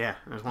 What? Yeah,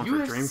 there's one for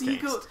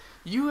Dreamcast.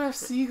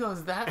 UFC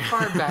goes that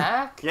far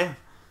back? Yeah.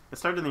 It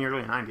started in the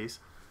early 90s.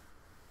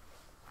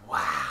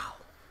 Wow.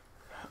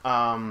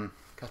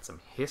 Got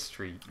some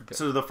history.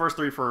 So the first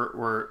 3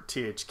 were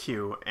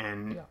THQ,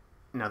 and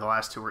now the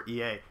last 2 were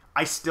EA.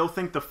 I still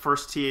think the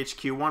first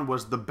THQ one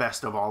was the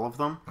best of all of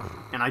them,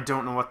 and I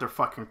don't know what their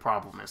fucking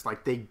problem is.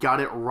 They got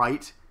it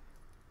right.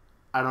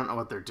 I don't know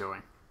what they're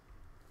doing.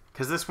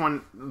 Because this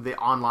one, the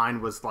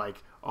online was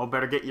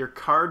better get your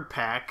card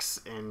packs,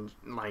 and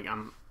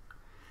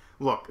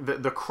look,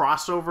 the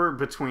crossover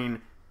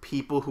between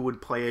people who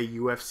would play a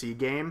UFC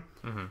game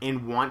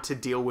and want to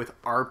deal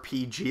with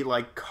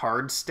RPG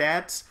card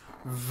stats,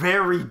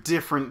 very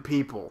different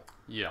people.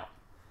 Yeah.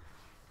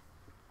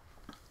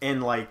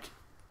 And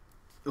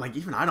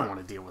even I don't want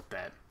to deal with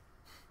that.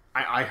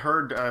 I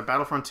heard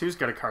Battlefront 2's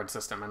got a card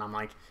system, and I'm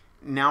like,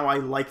 now I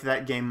like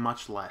that game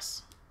much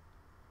less.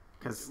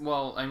 Because,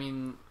 well, I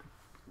mean,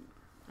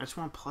 I just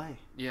want to play.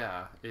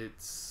 Yeah,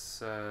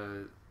 it's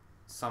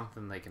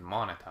something they can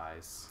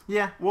monetize.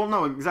 Yeah, well,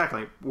 no,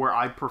 exactly. Where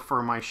I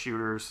prefer my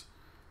shooters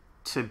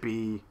to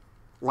be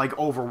like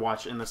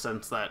Overwatch, in the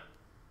sense that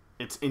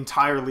it's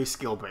entirely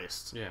skill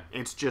based. Yeah,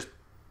 it's just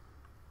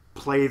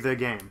play the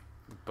game.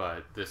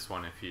 But this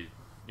one,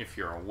 if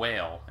you're a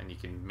whale and you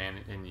can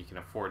and you can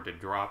afford to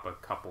drop a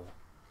couple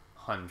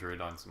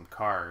hundred on some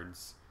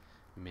cards,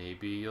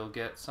 maybe you'll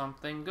get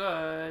something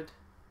good.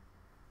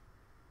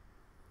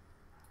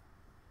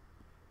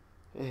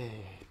 I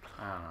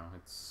don't know.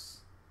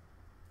 It's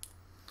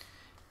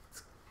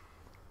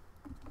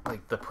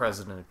like the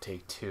president of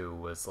Take-Two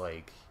was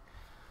like,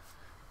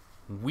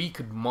 we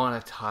could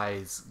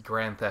monetize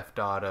Grand Theft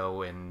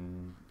Auto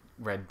and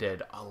Red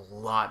Dead a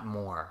lot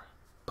more,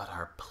 but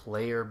our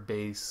player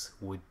base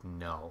would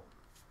know.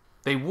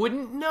 They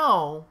wouldn't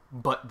know,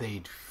 but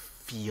they'd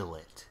feel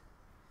it.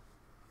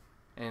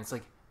 And it's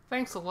like,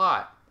 thanks a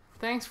lot.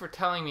 Thanks for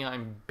telling me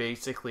I'm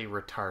basically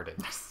retarded.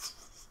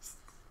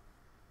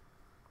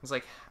 It's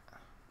like,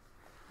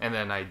 and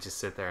then I just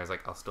sit there. I was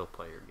like, I'll still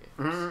play your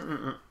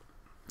games.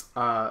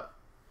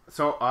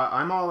 So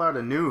I'm all out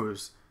of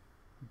news,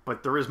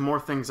 but there is more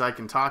things I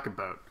can talk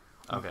about.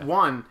 Okay.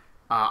 One,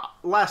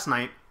 last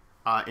night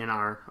in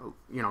our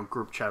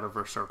group chat of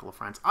our circle of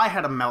friends, I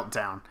had a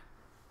meltdown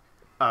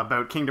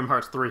about Kingdom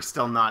Hearts 3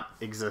 still not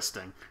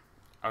existing.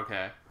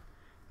 Okay.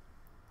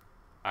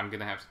 I'm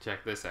gonna have to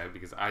check this out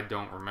because I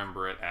don't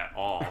remember it at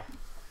all.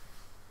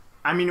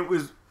 I mean, it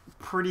was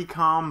pretty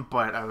calm,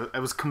 but I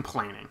was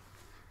complaining.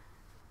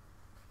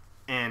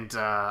 And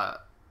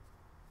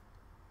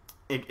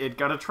it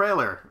got a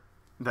trailer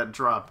that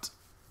dropped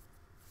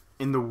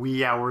in the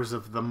wee hours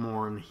of the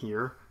morn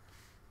here.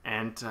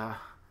 And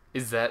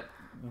is that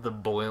the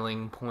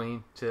boiling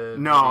point?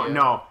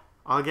 No.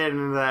 I'll get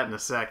into that in a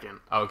second.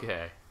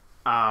 Okay.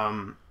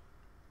 Oh,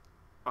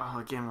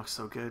 the game looks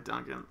so good,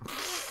 Duncan.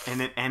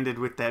 And it ended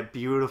with that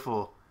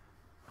beautiful,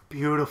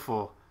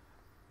 beautiful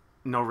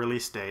no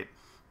release date.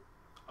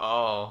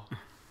 Oh.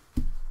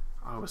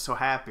 I was so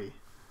happy.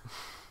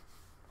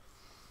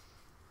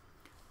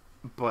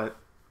 But,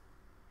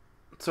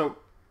 so,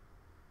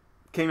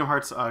 Kingdom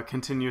Hearts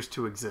continues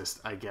to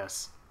exist, I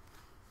guess,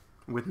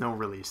 with no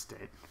release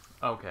date.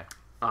 Okay.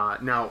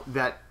 Now,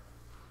 that,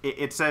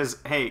 it says,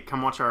 hey,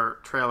 come watch our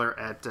trailer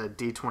at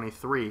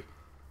D23.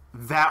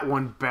 That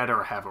one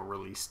better have a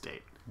release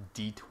date.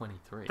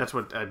 D23. That's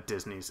what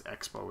Disney's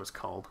expo is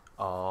called.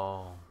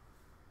 Oh.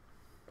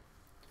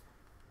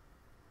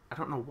 I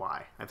don't know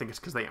why. I think it's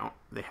because they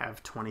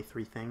have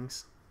 23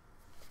 things.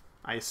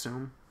 I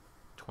assume.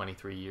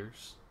 23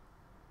 years?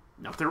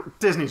 No,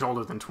 Disney's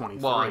older than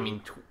 23. Well, I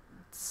mean,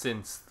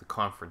 since the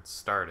conference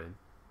started.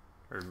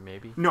 Or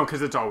maybe? No,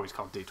 because it's always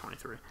called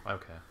D23.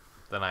 Okay.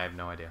 Then I have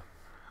no idea.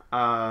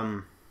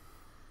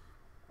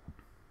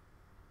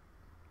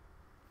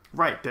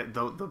 Right,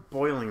 the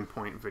boiling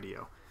point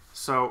video.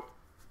 So,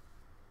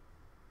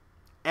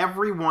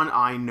 everyone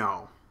I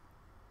know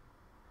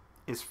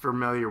is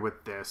familiar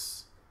with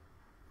this,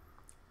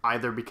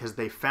 either because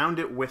they found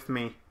it with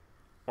me,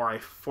 or I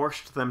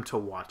forced them to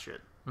watch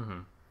it.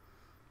 Mm-hmm.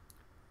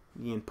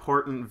 The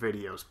important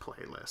videos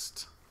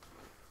playlist.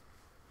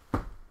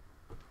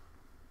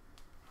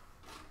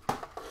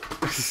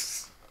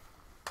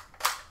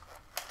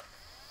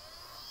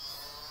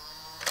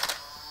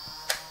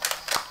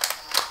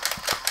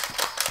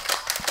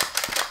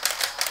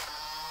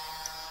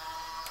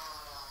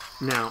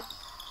 Now,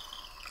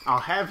 I'll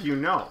have you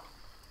know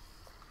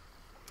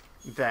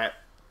that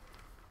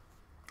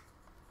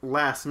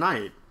last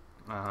night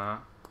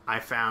I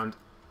found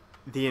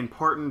the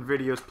important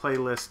videos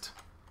playlist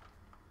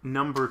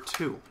number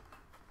 2,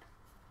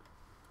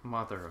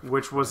 Mother of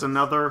which was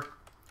another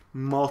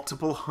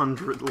multiple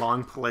hundred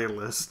long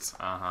playlist.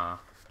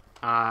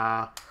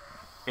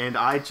 And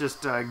I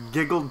just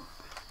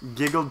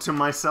giggled to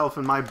myself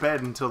in my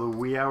bed until the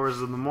wee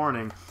hours of the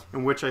morning,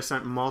 in which I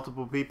sent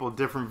multiple people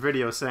different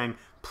videos saying,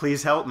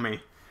 "Please help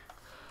me."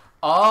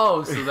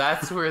 Oh, so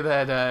that's where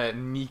that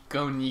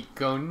Nico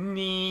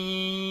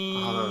Nee.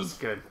 Oh, that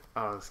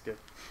was good.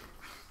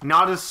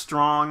 Not as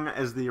strong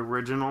as the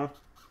original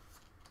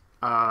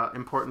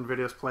important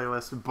videos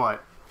playlist,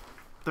 but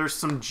there's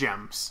some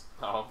gems.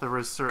 Oh. There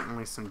was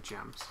certainly some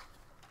gems.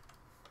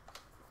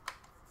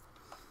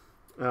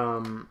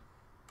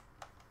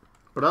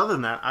 But other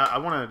than that, I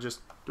want to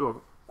just do a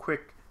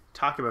quick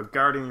talk about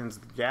Guardians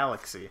of the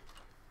Galaxy,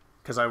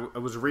 because I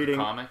was reading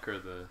The comic or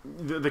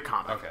the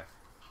comic. Okay.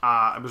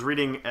 I was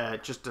reading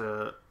just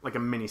a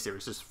mini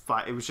series.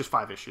 It was just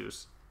 5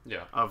 issues.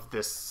 Yeah. Of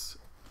this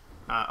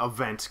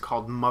event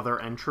called Mother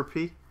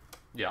Entropy.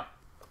 Yeah.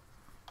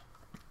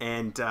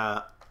 And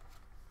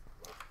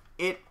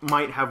it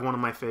might have one of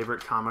my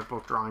favorite comic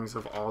book drawings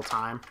of all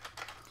time,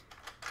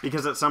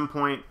 because at some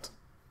point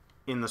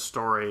in the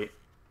story,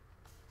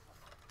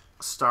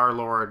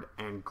 Star-Lord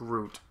and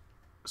Groot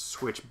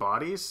switch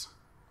bodies.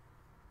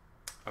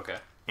 Okay.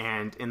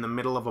 And in the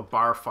middle of a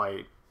bar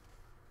fight,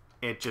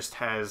 it just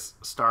has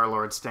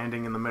Star-Lord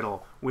standing in the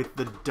middle with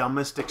the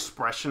dumbest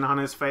expression on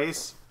his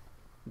face,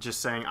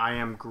 just saying, "I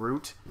am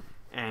Groot."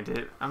 And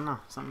I don't know,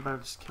 something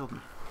about it just killed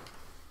me.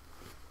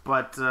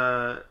 But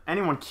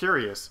anyone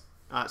curious,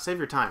 save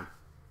your time.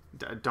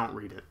 Don't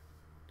read it.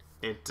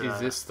 Is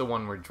this the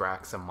one where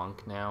Drax a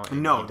monk now?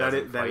 And no, he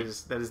that doesn't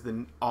is fight?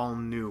 the all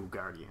new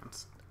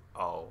Guardians.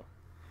 Oh.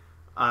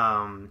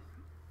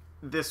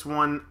 This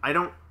one, I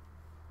don't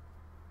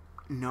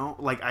know.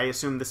 Like, I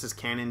assume this is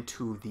canon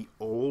to the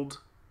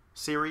old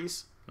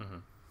series. Mm-hmm.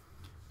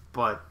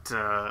 But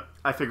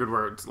I figured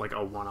where it's like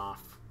a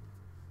one-off.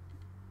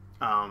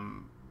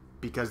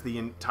 Because the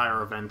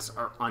entire events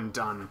are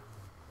undone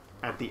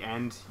at the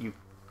end.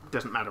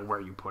 Doesn't matter where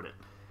you put it.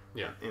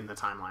 Yeah. In the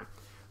timeline.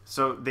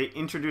 So they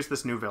introduced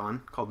this new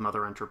villain called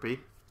Mother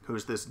Entropy,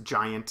 who's this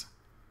giant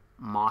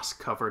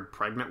moss-covered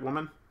pregnant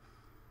woman.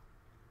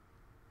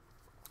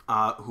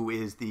 Who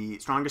is the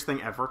strongest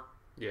thing ever.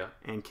 Yeah.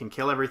 And can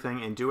kill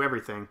everything and do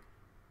everything.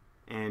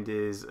 And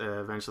is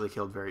eventually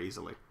killed very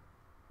easily.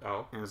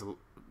 Oh. And is a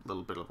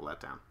little bit of a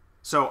letdown.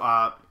 So,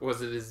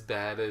 was it as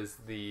bad as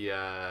the,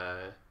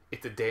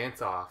 it's a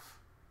dance-off?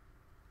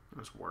 It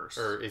was worse.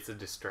 Or it's a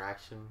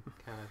distraction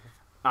kind of thing?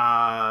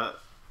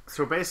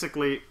 So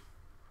basically,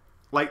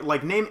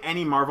 like name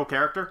any Marvel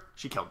character,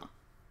 she killed them.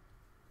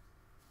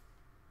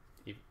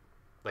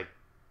 Like...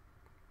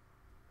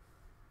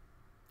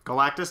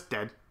 Galactus,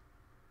 dead.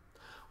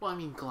 Well, I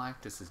mean,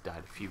 Galactus has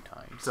died a few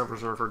times. Silver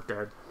Surfer,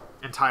 dead.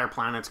 Entire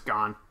planet's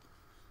gone.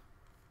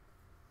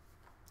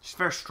 She's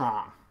very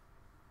strong.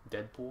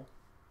 Deadpool?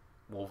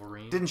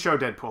 Wolverine? Didn't show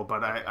Deadpool,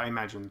 but okay. I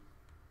imagine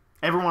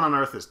everyone on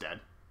Earth is dead.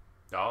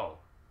 Oh.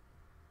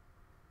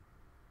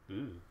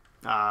 Ooh.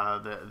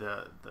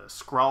 The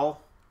Skrull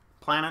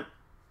planet,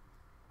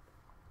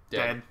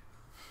 dead.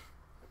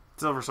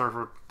 Silver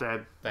Surfer,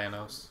 dead.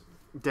 Thanos,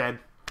 dead.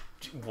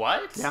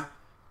 What? Yeah,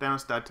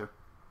 Thanos died too.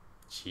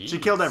 Jeez. She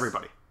killed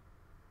everybody.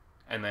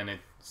 And then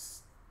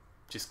it's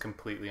just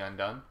completely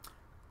undone?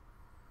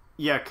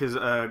 Yeah, because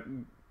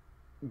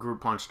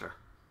Groot punched her.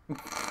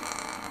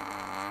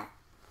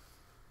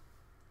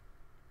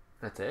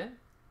 That's it?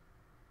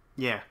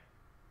 Yeah.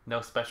 No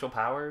special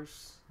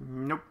powers?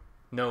 Nope.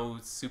 No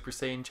Super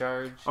Saiyan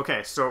charge?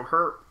 Okay, so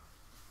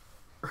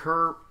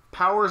her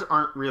powers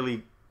aren't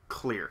really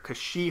clear, because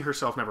she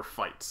herself never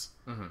fights.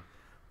 Mm-hmm.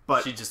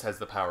 But she just has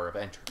the power of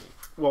entropy.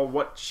 Well,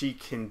 what she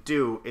can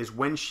do is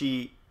when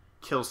she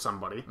kills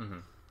somebody,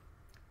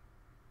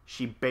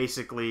 she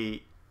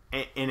basically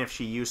and if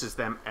she uses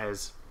them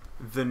as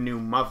the new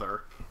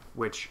mother,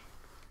 which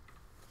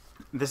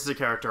this is a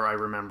character I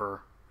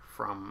remember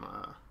from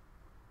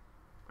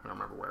I don't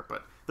remember where,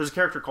 but there's a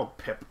character called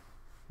Pip.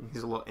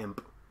 He's a little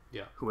imp.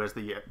 Yeah. Who has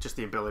just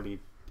the ability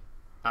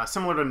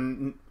similar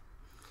to,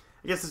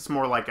 I guess it's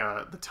more like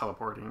the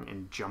teleporting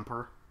in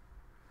Jumper,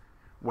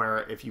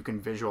 where if you can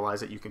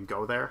visualize it, you can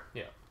go there.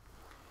 Yeah.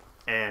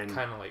 And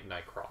kind of like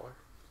Nightcrawler.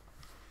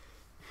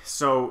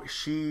 So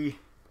she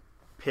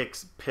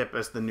picks Pip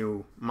as the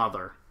new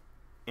mother,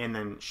 and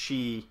then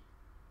she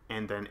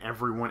and then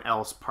everyone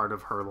else part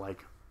of her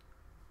like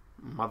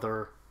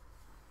mother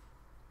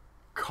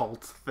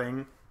cult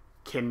thing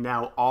can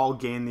now all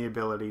gain the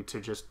ability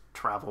to just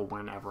travel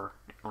whenever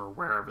or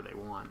wherever they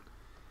want.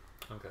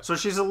 Okay. So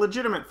she's a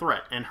legitimate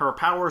threat, and her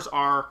powers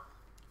are,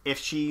 if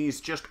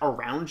she's just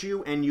around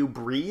you and you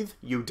breathe,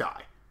 you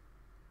die.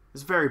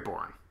 It's very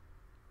boring.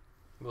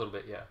 A little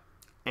bit, yeah.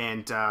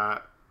 And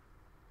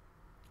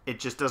it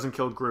just doesn't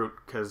kill Groot,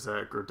 because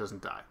Groot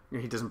doesn't die.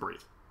 He doesn't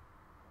breathe.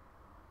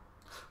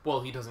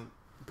 Well, he doesn't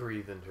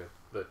breathe into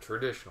the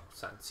traditional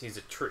sense. He's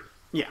a tree.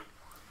 Yeah.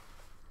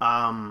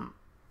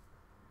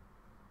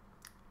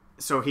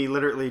 So he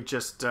literally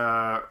just,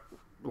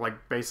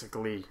 like,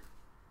 basically,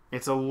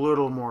 it's a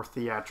little more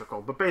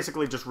theatrical, but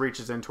basically just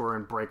reaches into her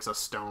and breaks a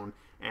stone,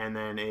 and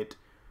then it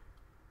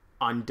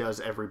undoes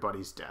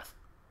everybody's death,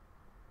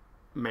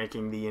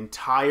 making the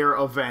entire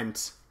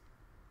event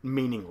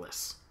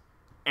meaningless.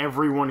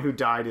 Everyone who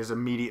died is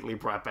immediately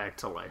brought back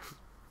to life.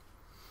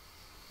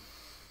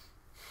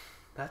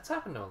 That's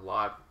happened a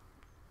lot.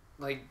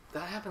 Like,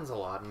 that happens a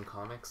lot in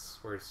comics,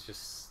 where it's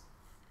just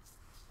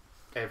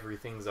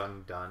everything's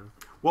undone.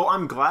 Well,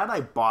 I'm glad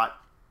I bought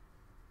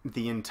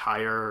the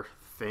entire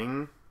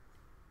thing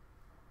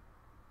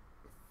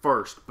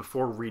first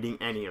before reading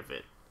any of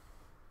it.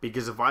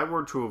 Because if I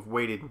were to have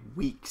waited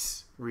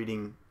weeks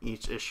reading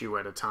each issue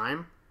at a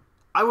time,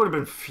 I would have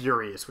been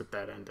furious with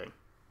that ending.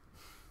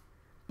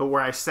 But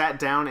where I sat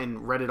down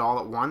and read it all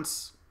at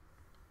once,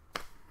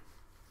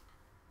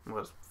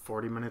 was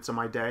 40 minutes of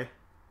my day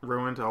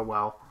ruined? Oh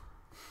well.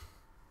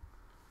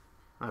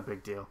 Not a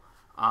big deal.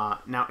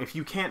 Now, if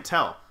you can't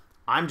tell,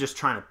 I'm just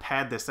trying to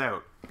pad this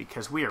out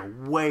because we are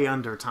way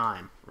under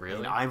time. Really?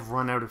 And I've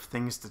run out of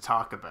things to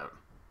talk about.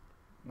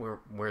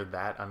 We're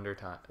that under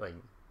time? Like,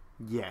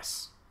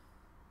 yes.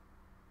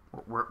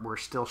 We're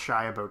still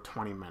shy about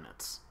 20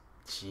 minutes.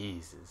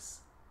 Jesus.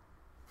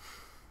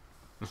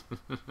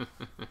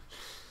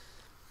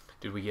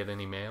 Did we get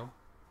any mail?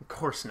 Of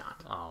course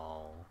not.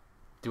 Oh.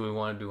 Do we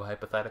want to do a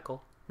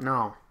hypothetical?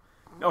 No.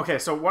 Okay,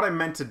 so what I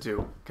meant to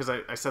do, because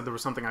I said there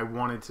was something I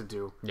wanted to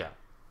do. Yeah.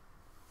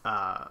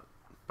 But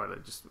I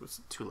just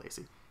was too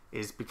lazy.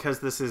 Is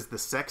because this is the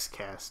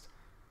Sexcast,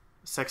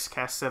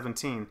 Sexcast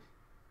 17.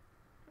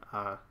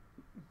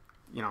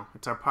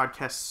 It's our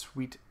podcast,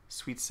 Sweet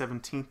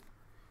 17th.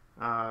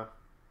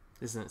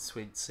 Isn't it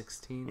Sweet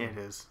 16? It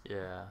is.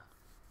 Yeah.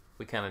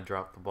 We kind of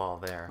dropped the ball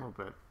there. A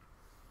little bit.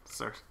 It's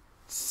our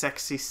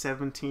sexy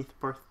 17th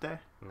birthday.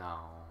 No.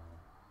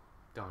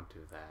 Don't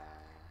do that.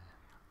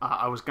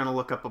 I was going to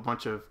look up a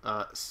bunch of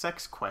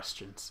sex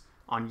questions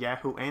on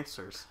Yahoo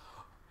Answers.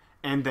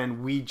 And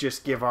then we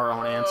just give our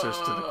own answers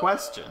to the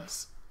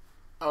questions.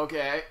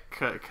 Okay.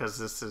 Because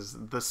this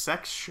is the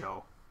sex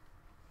show.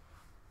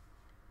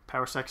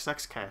 Power Sex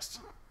Sexcast.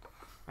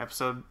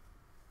 Episode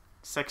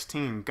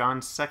 16,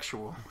 Gone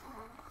Sexual.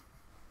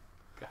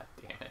 God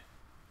damn it.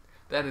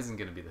 That isn't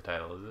going to be the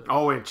title, is it?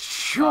 Oh, it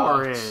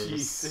sure is.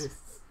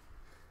 Jesus.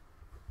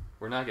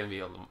 We're not going to be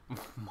able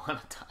to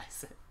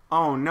monetize it.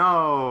 Oh,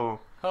 no.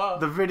 Oh.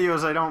 The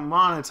videos I don't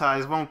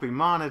monetize won't be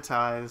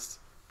monetized.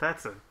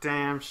 That's a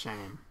damn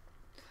shame.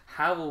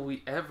 How will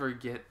we ever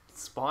get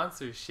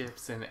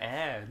sponsorships and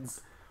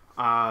ads?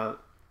 I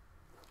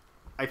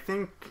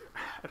don't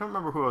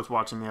remember who I was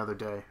watching the other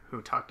day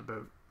who talked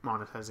about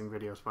monetizing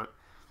videos, but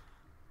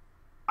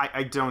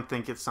I don't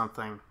think it's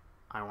something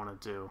I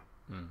want to do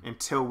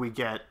until we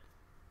get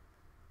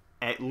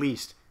at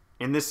least,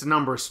 and this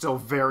number is still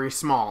very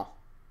small,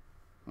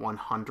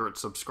 100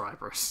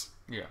 subscribers.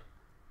 Yeah.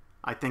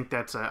 I think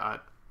that's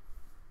a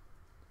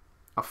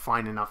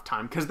fine enough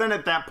time. Because then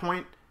at that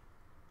point,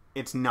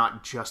 it's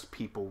not just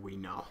people we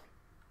know.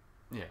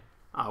 Yeah.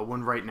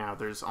 When right now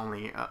there's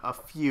only a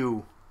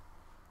few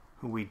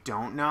who we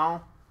don't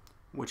know,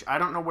 which I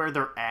don't know where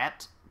they're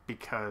at,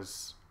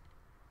 because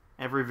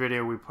every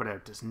video we put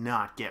out does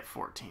not get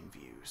 14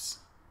 views.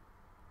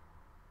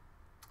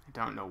 I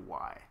don't know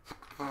why.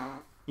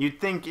 You'd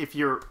think if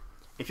you're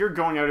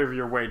going out of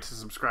your way to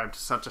subscribe to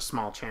such a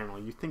small channel,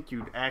 you'd think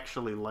you'd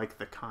actually like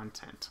the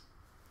content.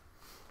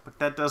 But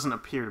that doesn't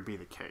appear to be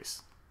the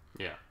case.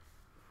 Yeah.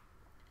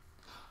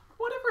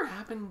 Whatever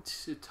happened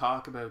to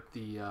talk about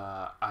the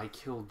I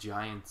Kill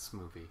Giants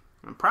movie?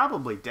 I'm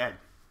probably dead.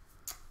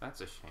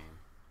 That's a shame.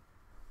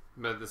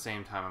 But at the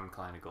same time, I'm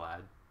kind of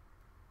glad.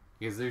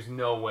 Because there's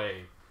no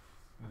way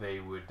they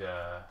would...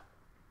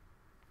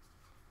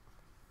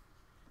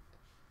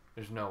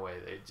 there's no way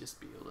they'd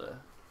just be able to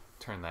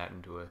turn that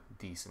into a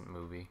decent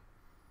movie.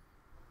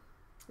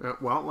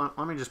 Well,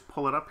 let me just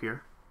pull it up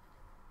here.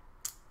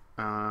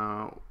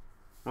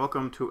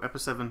 Welcome to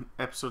episode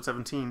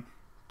 17,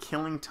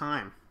 Killing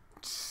Time.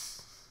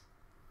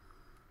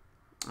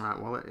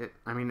 Well, it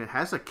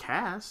has a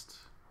cast.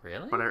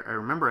 Really? But I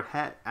remember it's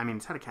had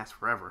a cast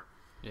forever.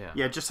 Yeah.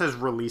 Yeah, it just says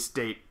release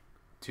date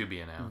To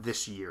be announced.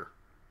 this year.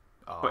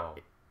 Oh.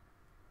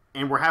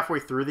 And we're halfway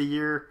through the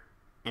year,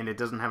 and it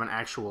doesn't have an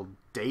actual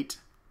date.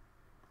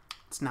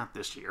 It's not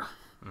this year.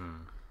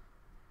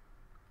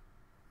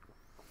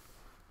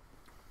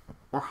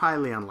 Or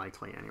highly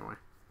unlikely, anyway.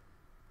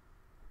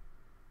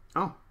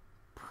 Oh.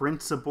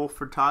 Principal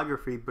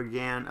photography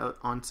began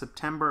on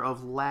September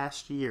of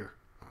last year.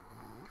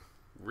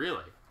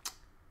 Really?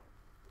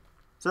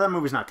 So that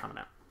movie's not coming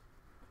out.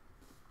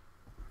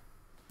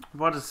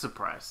 What a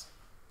surprise.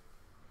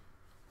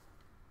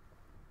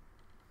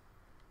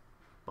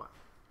 But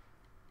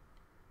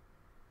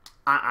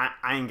I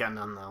ain't got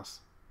nothing else.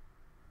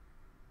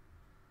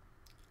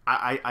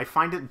 I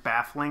find it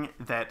baffling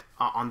that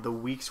on the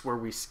weeks where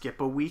we skip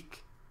a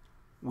week,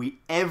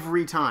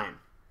 every time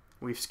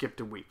we've skipped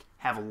a week,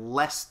 have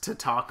less to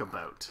talk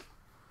about.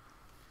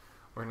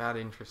 We're not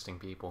interesting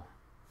people.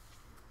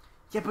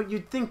 Yeah, but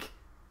you'd think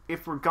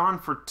if we're gone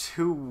for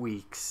 2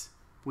 weeks,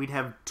 we'd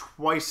have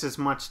twice as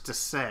much to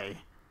say.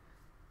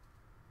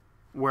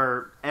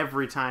 Where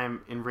every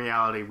time, in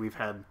reality, we've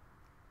had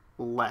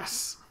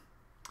less.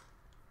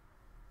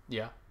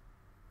 Yeah.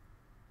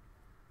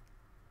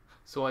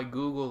 So I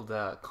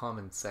googled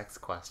common sex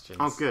questions.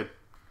 Oh, good.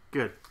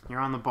 Good.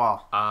 You're on the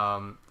ball.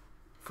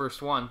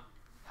 First one.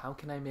 How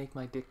can I make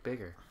my dick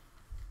bigger?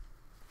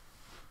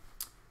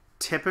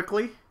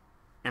 Typically,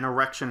 an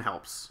erection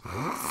helps.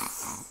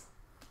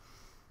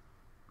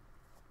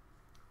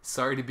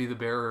 Sorry to be the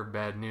bearer of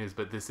bad news,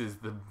 but this is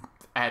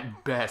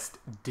at best,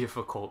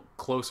 difficult,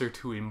 closer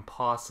to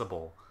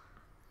impossible,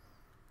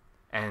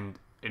 and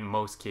in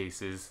most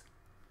cases,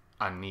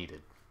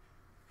 unneeded.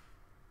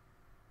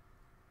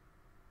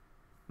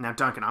 Now,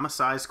 Duncan, I'm a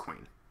size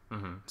queen.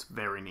 Mm-hmm. It's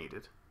very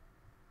needed.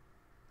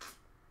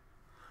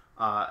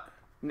 Now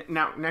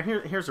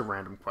here's a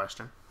random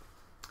question.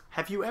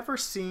 Have you ever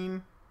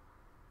seen...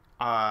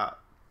 I'm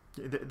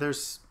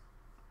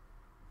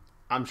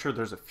sure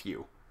there's a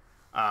few.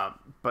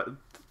 But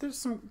there's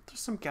some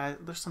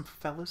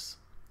fellas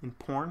in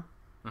porn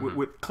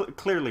with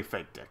clearly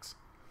fake dicks,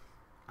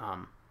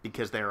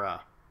 because they're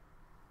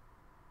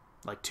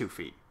like 2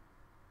 feet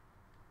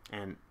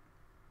and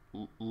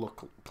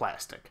look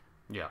plastic.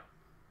 Yeah.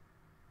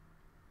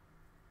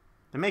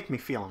 They make me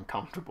feel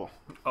uncomfortable.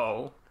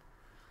 Oh.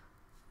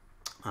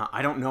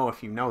 I don't know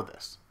if you know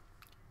this.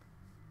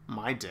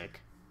 My dick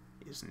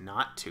is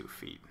not 2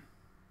 feet.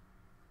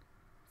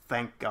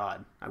 Thank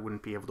God I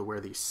wouldn't be able to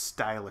wear these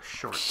stylish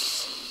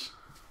shorts.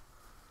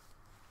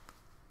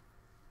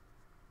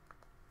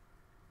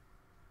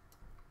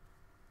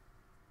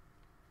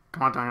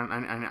 Come on, Diane.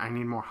 I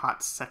need more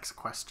hot sex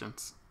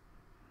questions.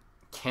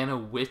 Can a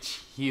witch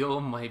heal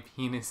my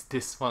penis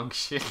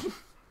dysfunction?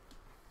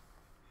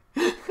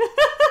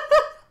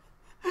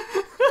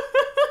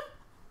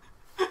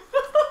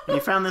 You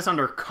found this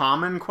under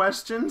common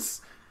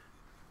questions?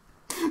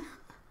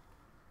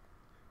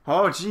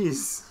 Oh,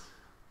 jeez.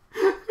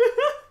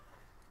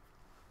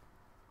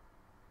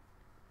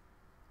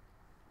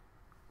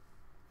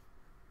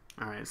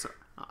 Alright, so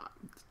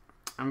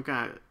I'm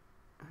gonna...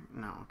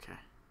 No, okay.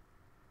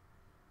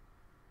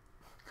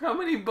 How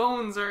many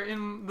bones are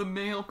in the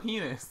male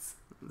penis?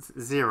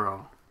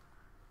 0.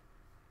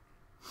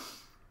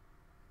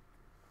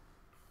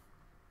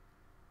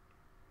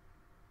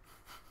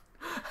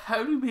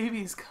 How do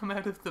babies come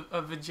out of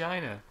a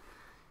vagina?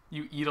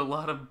 You eat a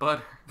lot of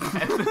butter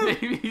and the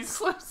baby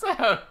slips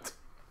out.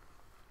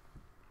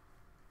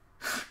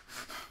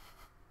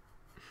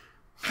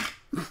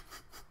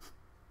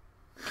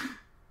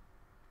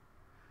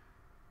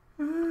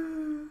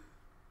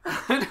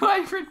 How do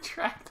I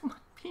retract my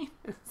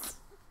penis?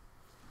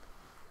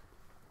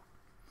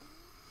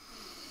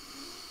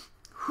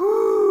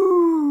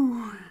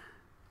 Whew.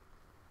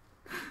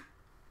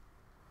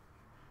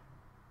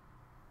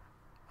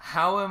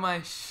 How am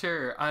I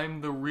sure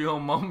I'm the real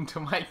mom to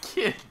my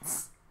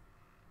kids?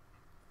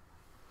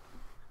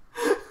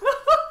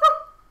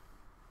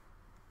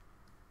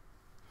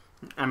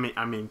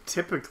 I mean,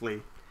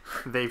 typically,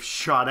 they've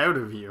shot out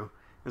of you.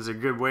 Is a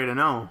good way to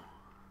know.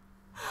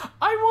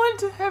 I want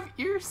to have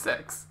ear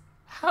sex.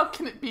 How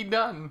can it be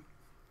done?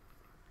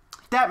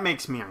 That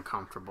makes me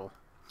uncomfortable.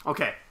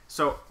 Okay,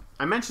 so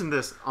I mentioned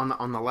this on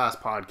the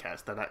last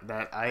podcast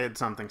that I had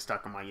something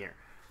stuck in my ear,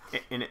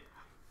 and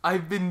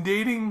I've been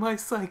dating my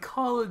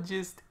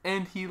psychologist,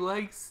 and he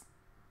likes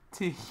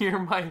to hear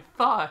my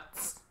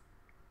thoughts.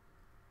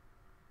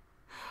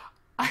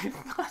 I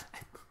thought...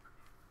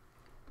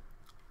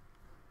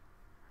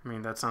 I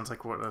mean, that sounds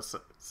like what a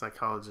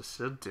psychologist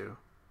should do.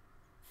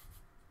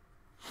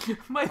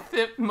 My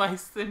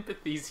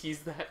sympathies, he's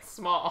that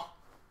small.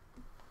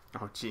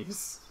 Oh,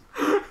 jeez.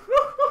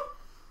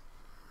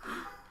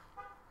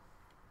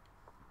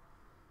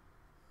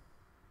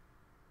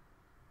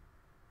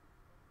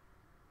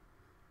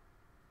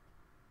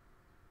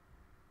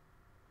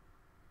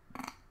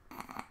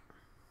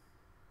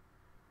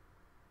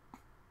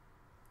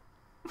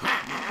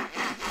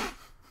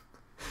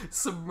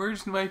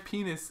 Submerged my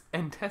penis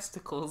and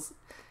testicles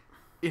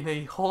in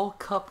a whole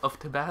cup of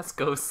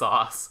Tabasco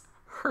sauce.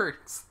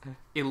 Hurts.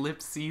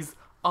 Ellipses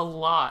a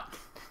lot.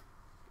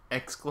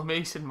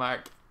 Exclamation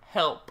mark.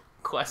 Help.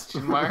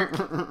 Question mark.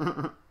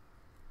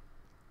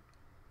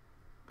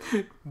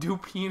 Do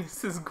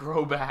penises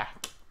grow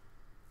back?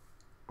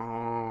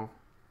 Oh.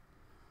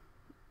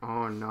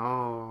 Oh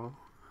no.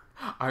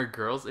 Are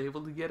girls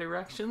able to get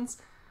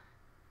erections?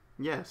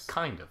 Yes.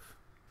 Kind of.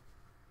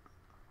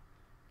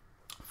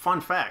 Fun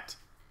fact.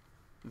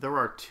 There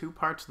are 2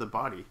 parts of the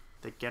body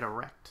that get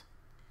erect.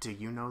 Do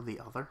you know the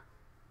other?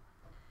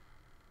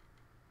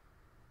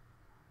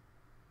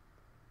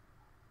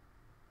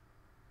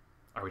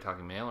 Are we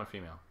talking male or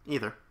female?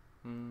 Either.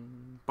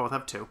 Both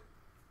have 2.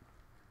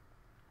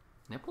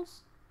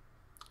 Nipples?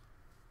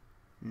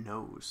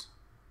 Nose.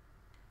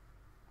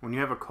 When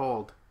you have a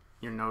cold,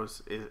 your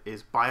nose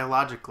is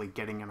biologically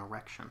getting an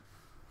erection.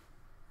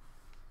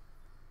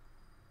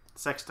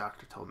 Sex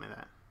doctor told me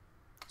that.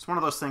 It's one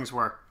of those things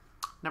where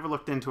never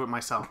looked into it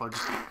myself. I'm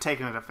just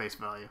taking it at face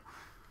value.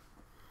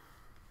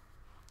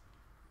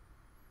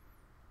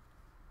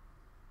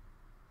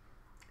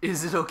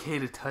 Is it okay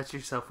to touch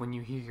yourself when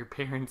you hear your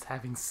parents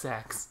having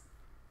sex?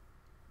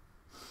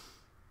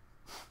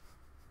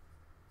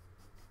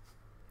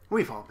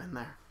 We've all been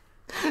there.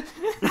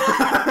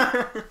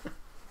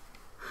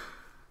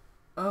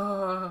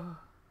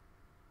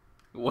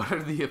 What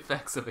are the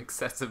effects of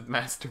excessive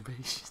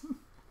masturbation?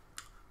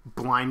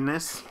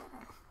 Blindness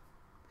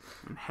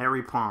and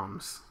hairy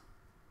palms.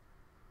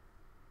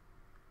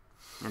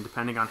 And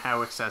depending on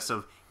how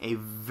excessive, a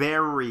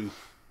very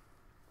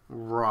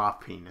raw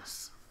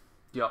penis.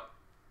 Yup.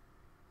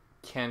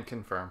 Can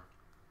confirm.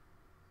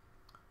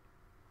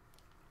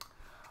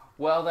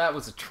 Well, that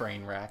was a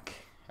train wreck.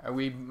 Are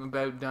we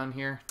about done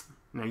here?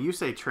 Now, you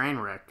say train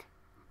wreck,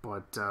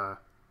 but that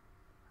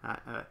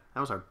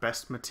was our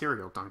best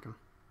material, Duncan.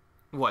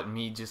 What,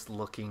 me just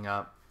looking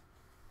up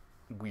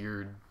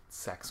weird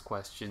sex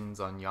questions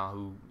on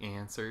Yahoo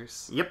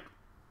Answers? Yep.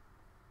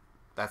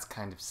 That's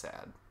kind of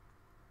sad.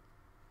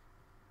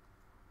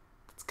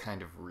 That's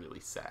kind of really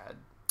sad.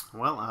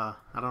 Well, I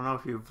don't know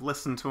if you've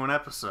listened to an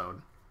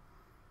episode.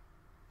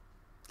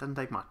 Doesn't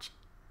take much.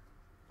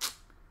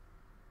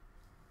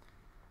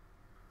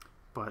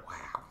 But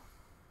Wow.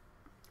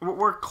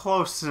 we're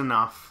close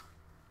enough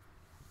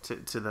to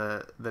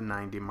the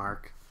 90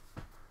 mark.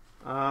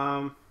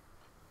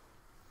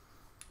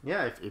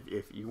 Yeah,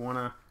 if you want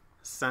to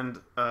send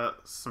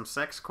some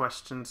sex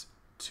questions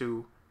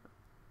to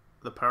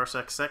the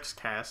Powersex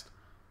Sexcast,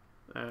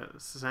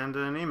 send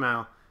an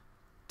email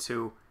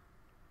to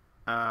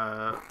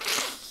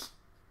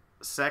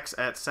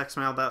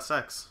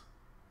sex@sexmail.sex.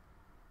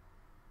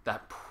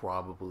 That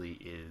probably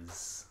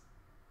is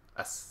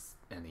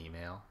an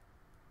email.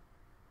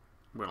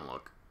 We don't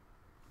look.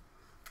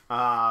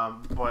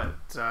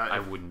 But I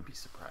wouldn't be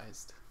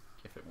surprised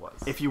if it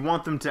was. if you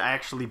want them to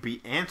actually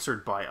be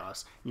answered by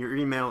us, your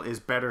email is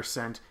better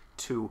sent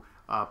to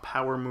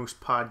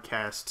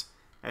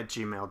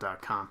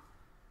powermoosepodcast@gmail.com.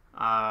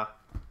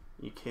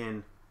 You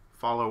can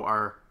follow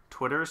our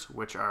Twitters,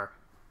 which are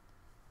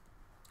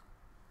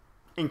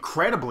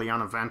incredibly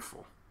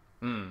uneventful.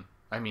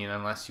 I mean,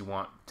 unless you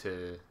want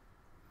to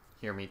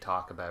hear me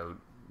talk about,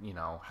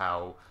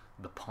 how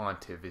the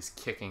Pontiff is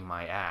kicking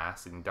my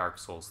ass in Dark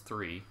Souls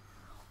 3,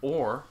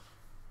 or,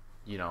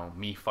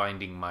 me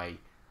finding my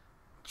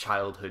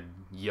childhood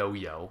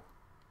yo-yo.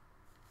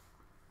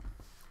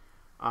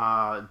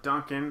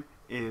 Duncan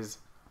is...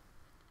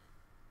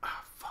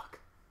 fuck.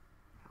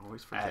 I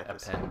always forget At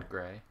this. Append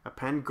Gray.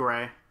 Append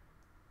Gray.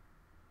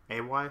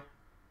 A-Y?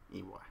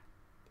 E-Y.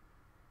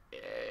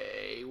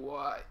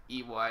 A-Y.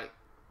 E-Y.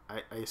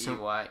 I assume...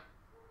 E-Y.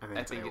 I think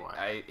it's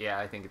A-Y.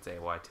 I think it's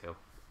A-Y too.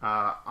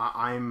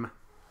 I'm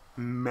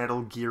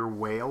Metal Gear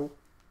Whale.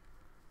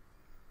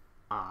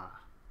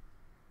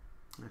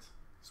 You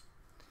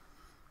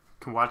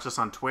can watch us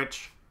on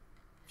Twitch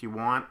if you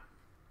want,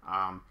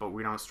 but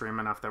we don't stream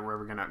enough that we're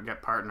ever gonna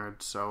get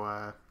partnered,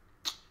 so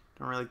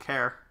don't really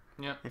care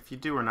if you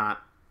do or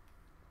not.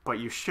 But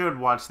you should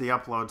watch the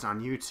uploads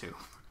on YouTube,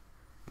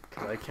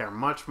 because I care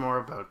much more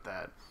about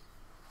that.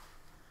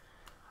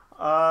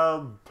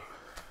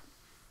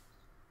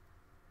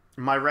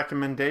 My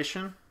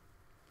recommendation,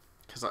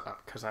 because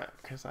I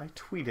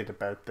tweeted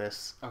about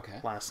this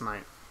last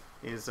night,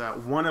 is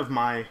one of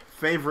my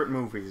favorite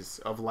movies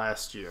of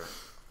last year,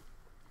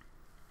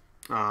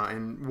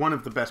 and one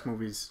of the best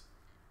movies.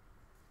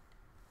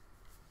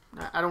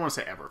 I don't want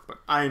to say ever, but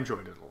I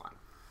enjoyed it a lot.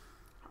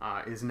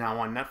 Is now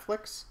on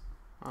Netflix.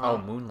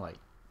 Moonlight.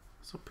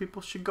 So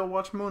people should go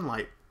watch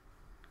Moonlight,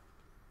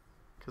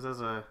 because that's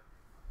a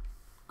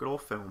good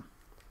old film.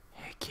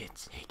 Hey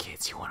kids,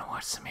 you wanna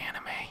watch some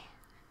anime?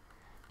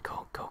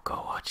 Go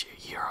watch your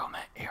Hero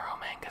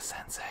Manga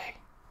Sensei.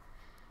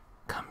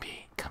 Come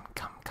in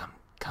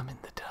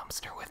the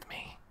dumpster with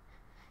me.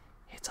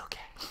 It's okay.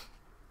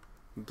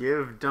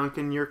 Give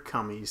Duncan your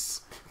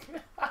cummies.